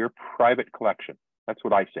part of your private collection, that's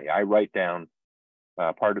what I say. I write down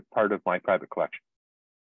part of my private collection.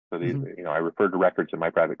 So these, I refer to records in my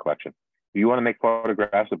private collection. If you want to make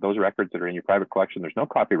photographs of those records that are in your private collection, there's no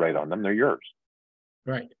copyright on them; they're yours.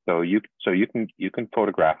 Right. So you can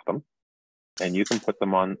photograph them, and you can put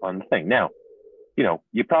them on the thing. Now,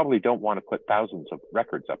 you probably don't want to put thousands of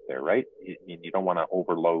records up there, right? You don't want to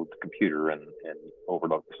overload the computer and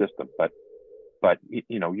overload the system. But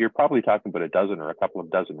you're probably talking about a dozen or a couple of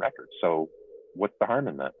dozen records. So what's the harm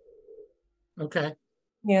in that? Okay.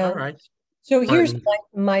 Yeah. All right. So here's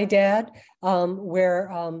my dad,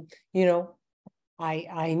 where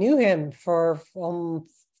I knew him for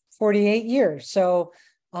 48 years. So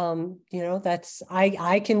that's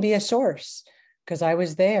I can be a source because I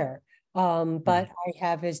was there. But I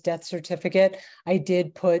have his death certificate. I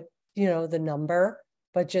did put, the number,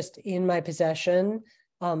 but just in my possession.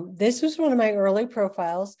 This was one of my early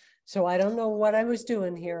profiles, so I don't know what I was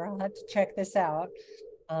doing here. I'll have to check this out.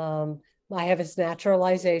 I have his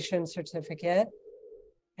naturalization certificate,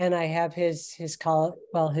 and I have his college,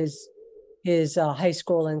 his high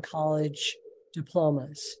school and college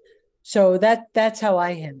diplomas. So that's how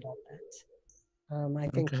I handle it. I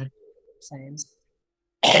think same.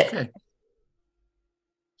 Okay.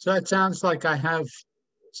 So it sounds like I have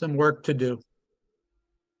some work to do.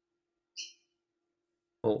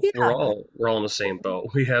 Well, we're all in the same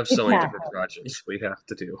boat. We have so many different projects we have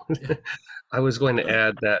to do. I was going to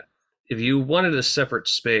add that if you wanted a separate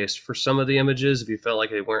space for some of the images, if you felt like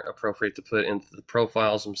they weren't appropriate to put into the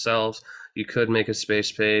profiles themselves, you could make a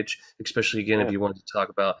space page, especially again, if you wanted to talk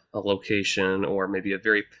about a location or maybe a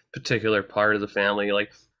very particular part of the family.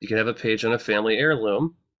 Like you could have a page on a family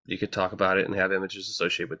heirloom. You could talk about it and have images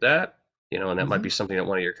associated with that, and that might be something that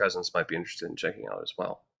one of your cousins might be interested in checking out as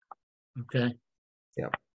well. Okay. Yeah.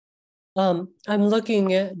 I'm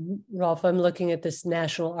looking at, Rolf, this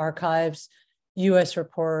National Archives, U.S.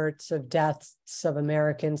 reports of deaths of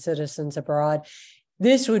American citizens abroad.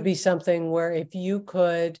 This would be something where if you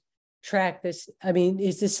could track this, I mean,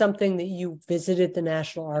 is this something that you visited the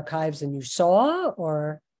National Archives and you saw,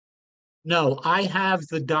 or? No, I have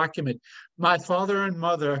the document. My father and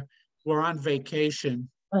mother were on vacation,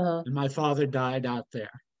 and my father died out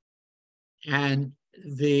there. And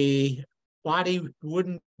the body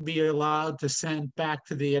wouldn't be allowed to send back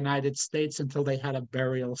to the United States until they had a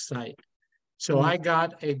burial site. So I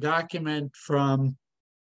got a document from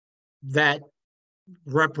that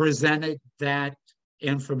represented that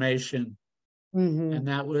information. And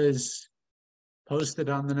that was posted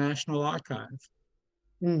on the National Archive.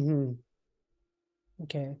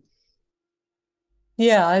 Okay.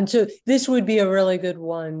 Yeah, and so this would be a really good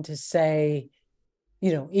one to say,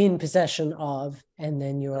 in possession of, and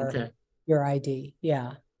then your ID.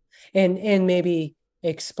 Yeah. And maybe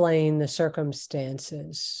explain the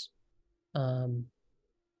circumstances, of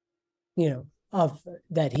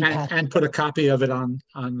that he passed. And put a copy of it on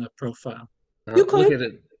the profile. You could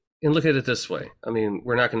look at it this way. I mean,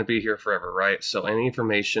 we're not going to be here forever, right? So any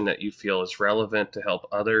information that you feel is relevant to help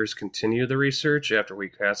others continue the research after we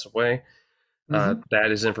pass away,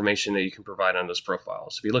 that is information that you can provide on those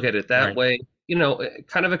profiles. If you look at it that way,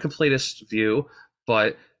 kind of a completist view,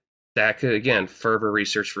 but that could, again, further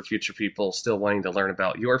research for future people still wanting to learn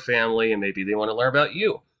about your family, and maybe they want to learn about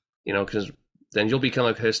you, because then you'll become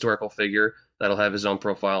a historical figure that'll have his own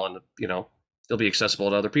profile, and, it'll be accessible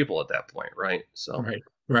to other people at that point, right? So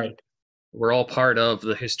right. We're all part of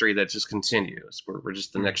the history that just continues. We're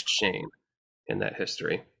just the next chain in that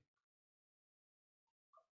history.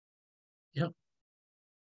 Yep.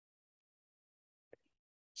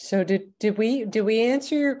 So did we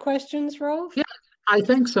answer your questions, Rolf? Yeah, I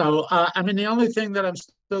think so. I mean, the only thing that I'm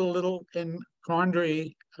still a little in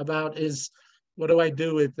quandary about is what do I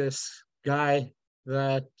do with this guy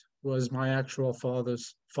that was my actual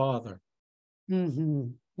father's father?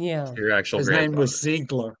 Yeah. Your actual His name was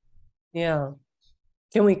Ziegler. Yeah.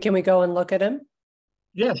 Can we go and look at him?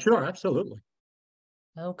 Yeah, sure, absolutely.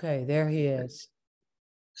 Okay, there he is.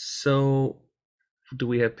 So do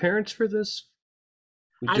we have parents for this?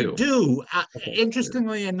 We I do. do. Okay.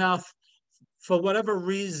 Interestingly enough, for whatever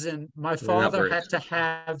reason, my They're not father very had to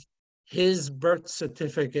have his birth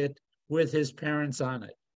certificate with his parents on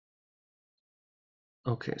it.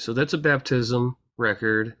 Okay, so that's a baptism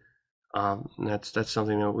record. That's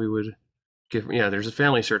something that we would give. Yeah, there's a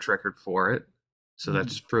family search record for it, so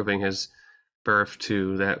that's proving his birth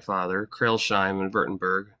to that father, Krailsheim and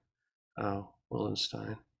Württemberg,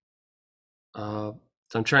 Willenstein. So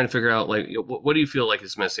I'm trying to figure out, like, what do you feel like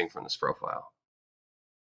is missing from this profile?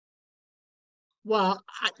 Well,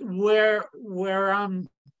 where I'm,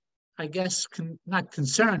 I guess, not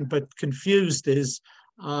concerned, but confused is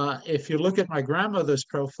if you look at my grandmother's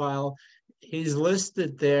profile, he's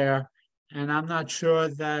listed there, and I'm not sure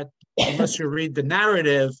that unless you read the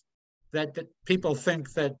narrative, that people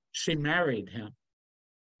think that she married him.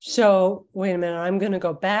 So wait a minute, I'm going to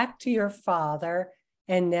go back to your father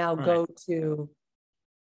and now go to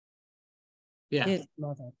his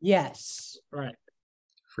mother. Yes. Right.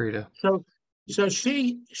 Frida. So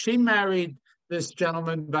she married this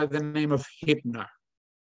gentleman by the name of Hibner.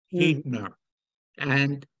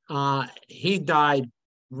 And he died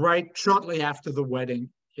right shortly after the wedding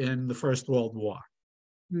in the First World War.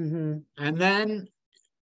 And then,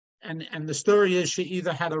 and the story is she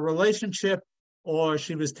either had a relationship or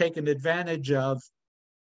she was taken advantage of,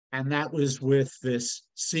 and that was with this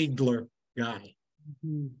Siegler guy.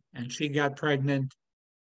 And she got pregnant,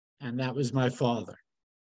 and that was my father.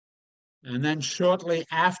 And then shortly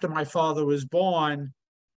after my father was born,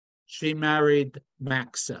 she married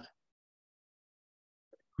Maxa.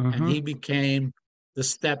 And he became the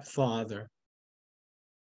stepfather.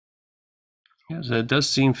 Yes, it does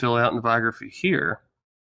seem fill out in the biography here.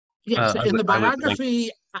 Yes, in the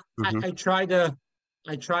biography, I try to,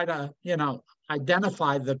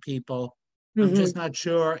 identify the people. I'm just not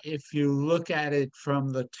sure if you look at it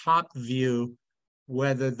from the top view,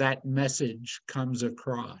 whether that message comes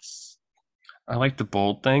across. I like the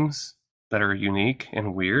bold things that are unique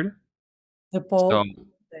and weird. The bold. So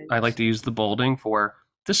I like to use the bolding for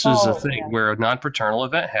this is a thing where a non-paternal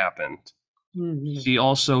event happened. He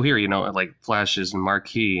also here, like flashes and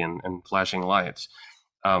marquee and flashing lights.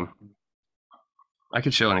 I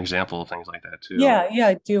could show an example of things like that too.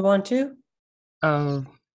 Yeah. Do you want to?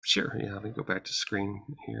 Sure. Yeah, let me go back to screen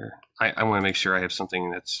here. I want to make sure I have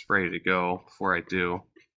something that's ready to go before I do.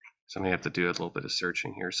 So I may have to do a little bit of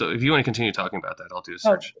searching here. So if you want to continue talking about that, I'll do a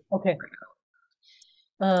search. Okay. Right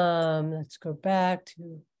now. Let's go back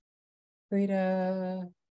to Frida.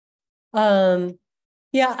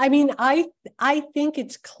 Yeah, I mean, I think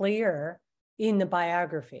it's clear in the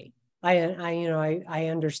biography. I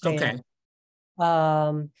understand.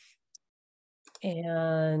 Okay.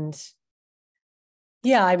 And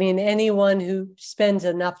yeah, I mean, anyone who spends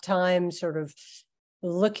enough time sort of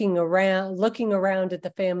looking around at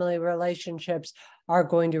the family relationships are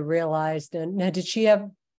going to realize that. Now, did she have?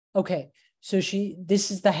 Okay, so this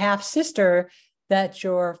is the half sister that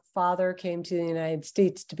your father came to the United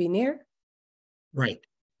States to be near. Right.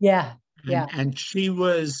 Yeah. And she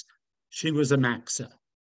was a Maxa.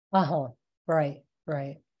 Right.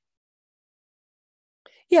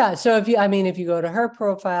 Yeah. So if you go to her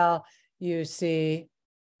profile, you see.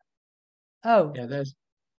 Oh. Yeah.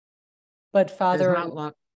 But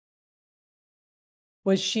father.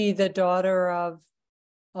 Was she the daughter of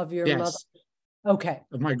your mother? Okay.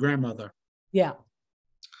 Of my grandmother. Yeah.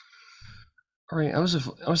 All right. I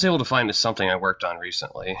was able to find something I worked on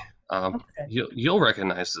recently. You'll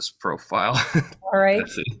recognize this profile. All right.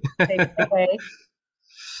 Take it away.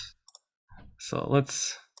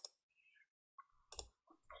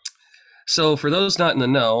 So for those not in the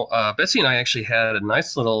know, Betsy and I actually had a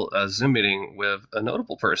nice little Zoom meeting with a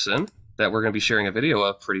notable person that we're going to be sharing a video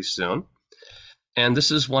of pretty soon. And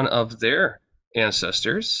this is one of their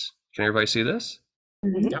ancestors. Can everybody see this?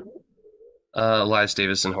 Yep. Elias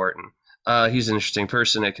Davison Horton. He's an interesting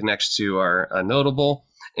person that connects to our notable.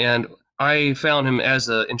 And I found him as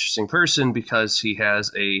an interesting person because he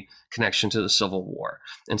has a connection to the Civil War.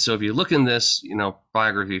 And so if you look in this,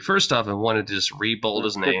 biography, first off, I wanted to just rebold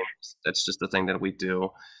his name. That's just the thing that we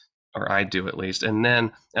do, or I do at least. And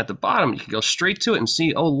then at the bottom, you can go straight to it and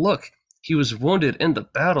see, oh, look, he was wounded in the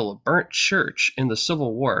Battle of Burnt Church in the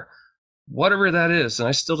Civil War. Whatever that is, and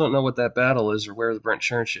I still don't know what that battle is or where the Burnt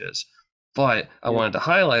Church is. But I wanted to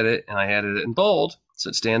highlight it, and I added it in bold so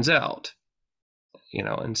it stands out.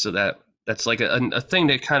 And so that's like a thing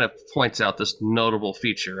that kind of points out this notable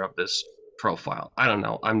feature of this profile. I don't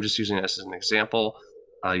know. I'm just using this as an example.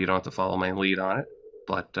 You don't have to follow my lead on it,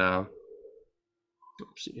 but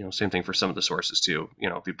same thing for some of the sources too.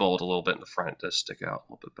 Be bold a little bit in the front to stick out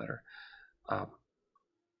a little bit better.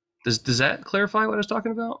 Does that clarify what I was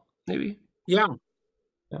talking about? Maybe. Yeah.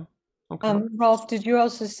 Yeah. Okay. Rolf, did you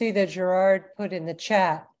also see that Gerard put in the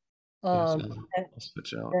chat? Yes, That, I'll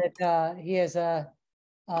switch out. that he has a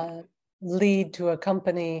lead to a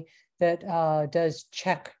company that does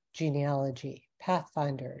Czech genealogy,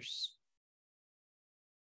 Pathfinders.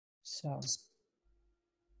 So,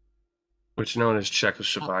 Which known as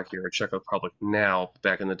Czechoslovakia or Czech Republic now.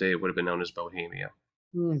 Back in the day, it would have been known as Bohemia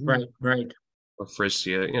Right, right. or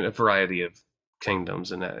Frisia, a variety of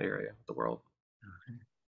kingdoms in that area of the world.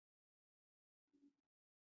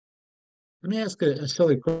 Let me ask a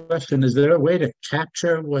silly question. Is there a way to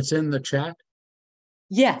capture what's in the chat?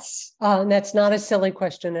 yes, that's not a silly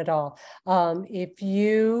question at all. If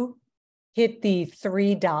you hit the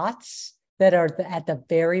three dots that are at the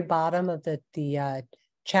very bottom of the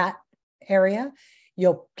chat area,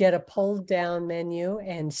 you'll get a pull down menu,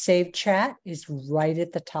 and save chat is right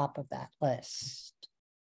at the top of that list.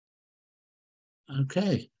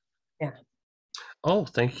 Okay. Yeah. Oh,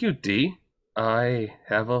 thank you, Dee. I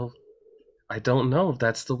don't know if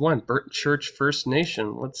that's the one. Burnt Church First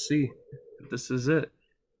Nation. Let's see if this is it.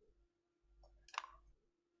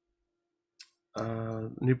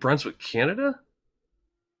 New Brunswick, Canada?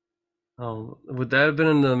 Oh, would that have been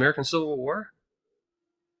in the American Civil War?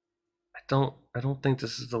 I don't think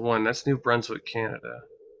this is the one. That's New Brunswick, Canada.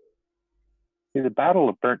 The Battle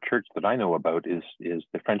of Burnt Church that I know about is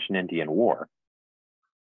the French and Indian War.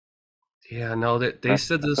 Yeah, no, they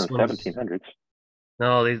said this was was 1700s.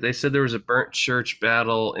 No, they said there was a burnt church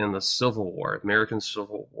battle in the Civil War, American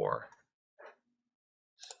Civil War.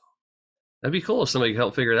 That'd be cool if somebody could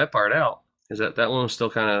help figure that part out, because that one was still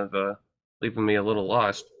kind of leaving me a little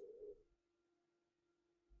lost.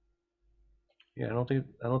 Yeah, I don't think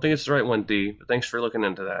it's the right one, D. But thanks for looking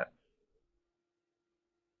into that.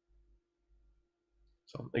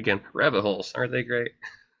 So again, rabbit holes, aren't they great?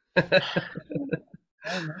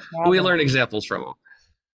 We learn examples from them.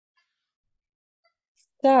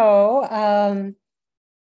 So,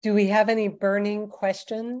 do we have any burning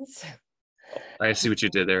questions? I see what you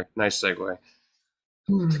did there. Nice segue.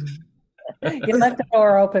 You left the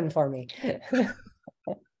door open for me.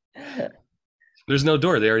 There's no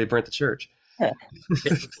door. They already burnt the church.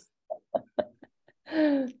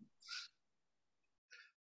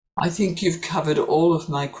 I think you've covered all of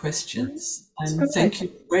my questions, and thank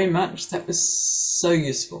you very much. That was so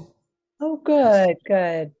useful. Oh, good,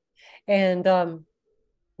 good. And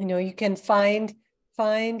you can find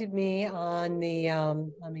me on the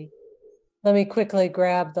let me quickly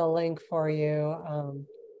grab the link for you.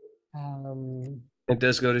 It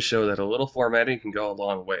does go to show that a little formatting can go a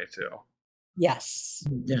long way too. Yes.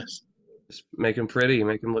 Yes. Just make them pretty,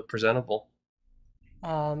 make them look presentable.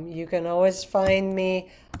 You can always find me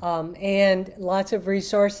and lots of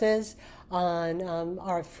resources on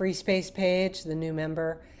our free space page, the new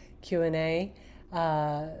member Q&A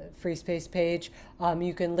free space page.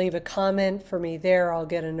 You can leave a comment for me there. I'll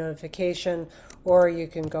get a notification, or you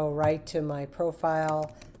can go right to my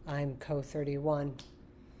profile. I'm Co31.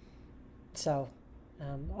 So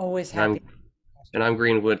always happy. And I'm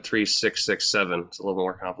Greenwood 3667. It's a little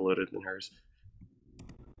more convoluted than hers.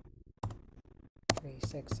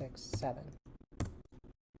 3667.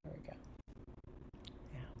 There we go.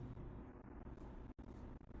 Yeah.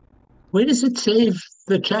 Where does it save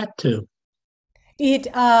the chat to? It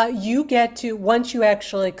you get to, once you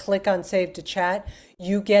actually click on save to chat,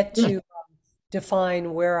 you get to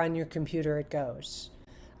define where on your computer it goes.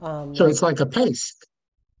 So it's like a paste.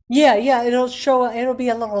 Yeah, it'll be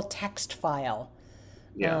a little text file.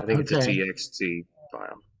 Yeah, I think it's a TXT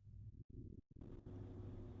file.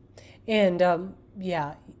 And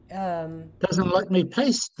doesn't let me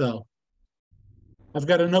paste though. I've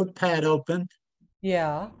got a notepad open.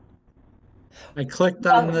 Yeah. I clicked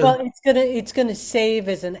on the. Well, it's gonna save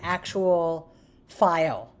as an actual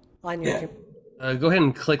file on your computer. Go ahead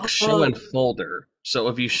and click show in folder. So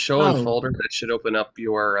if you show in folder, that should open up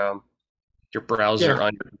your browser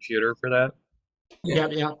on your computer for that.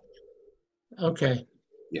 Yeah. Okay.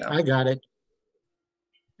 Yeah. I got it.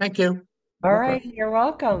 Thank you. All right, you're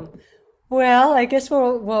welcome. Well, I guess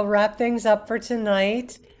we'll wrap things up for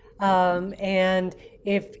tonight. And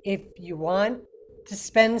if you want to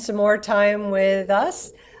spend some more time with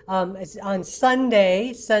us, on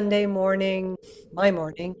Sunday morning, my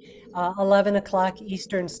morning, 11 o'clock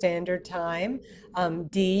Eastern Standard Time.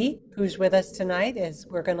 Dee, who's with us tonight,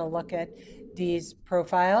 we're going to look at Dee's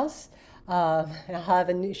profiles. She'll have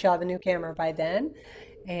a new camera by then.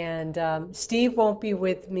 And Steve won't be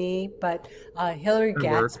with me, but Hillary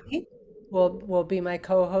Gatsby will be my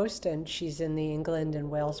co-host, and she's in the England and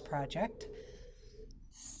Wales project.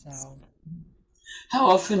 So How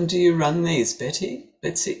often do you run these, Betsy?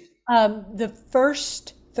 The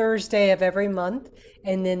first Thursday of every month,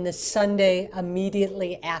 and then the Sunday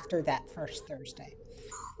immediately after that first Thursday.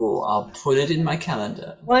 Oh, I'll put it in my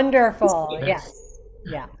calendar. Wonderful. Yes.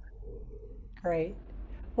 Yeah. Great.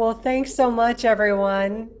 Well, thanks so much,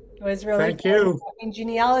 everyone. It was really fun talking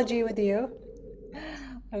genealogy with you.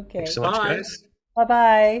 Okay. Thanks so much, guys.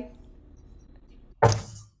 Bye-bye.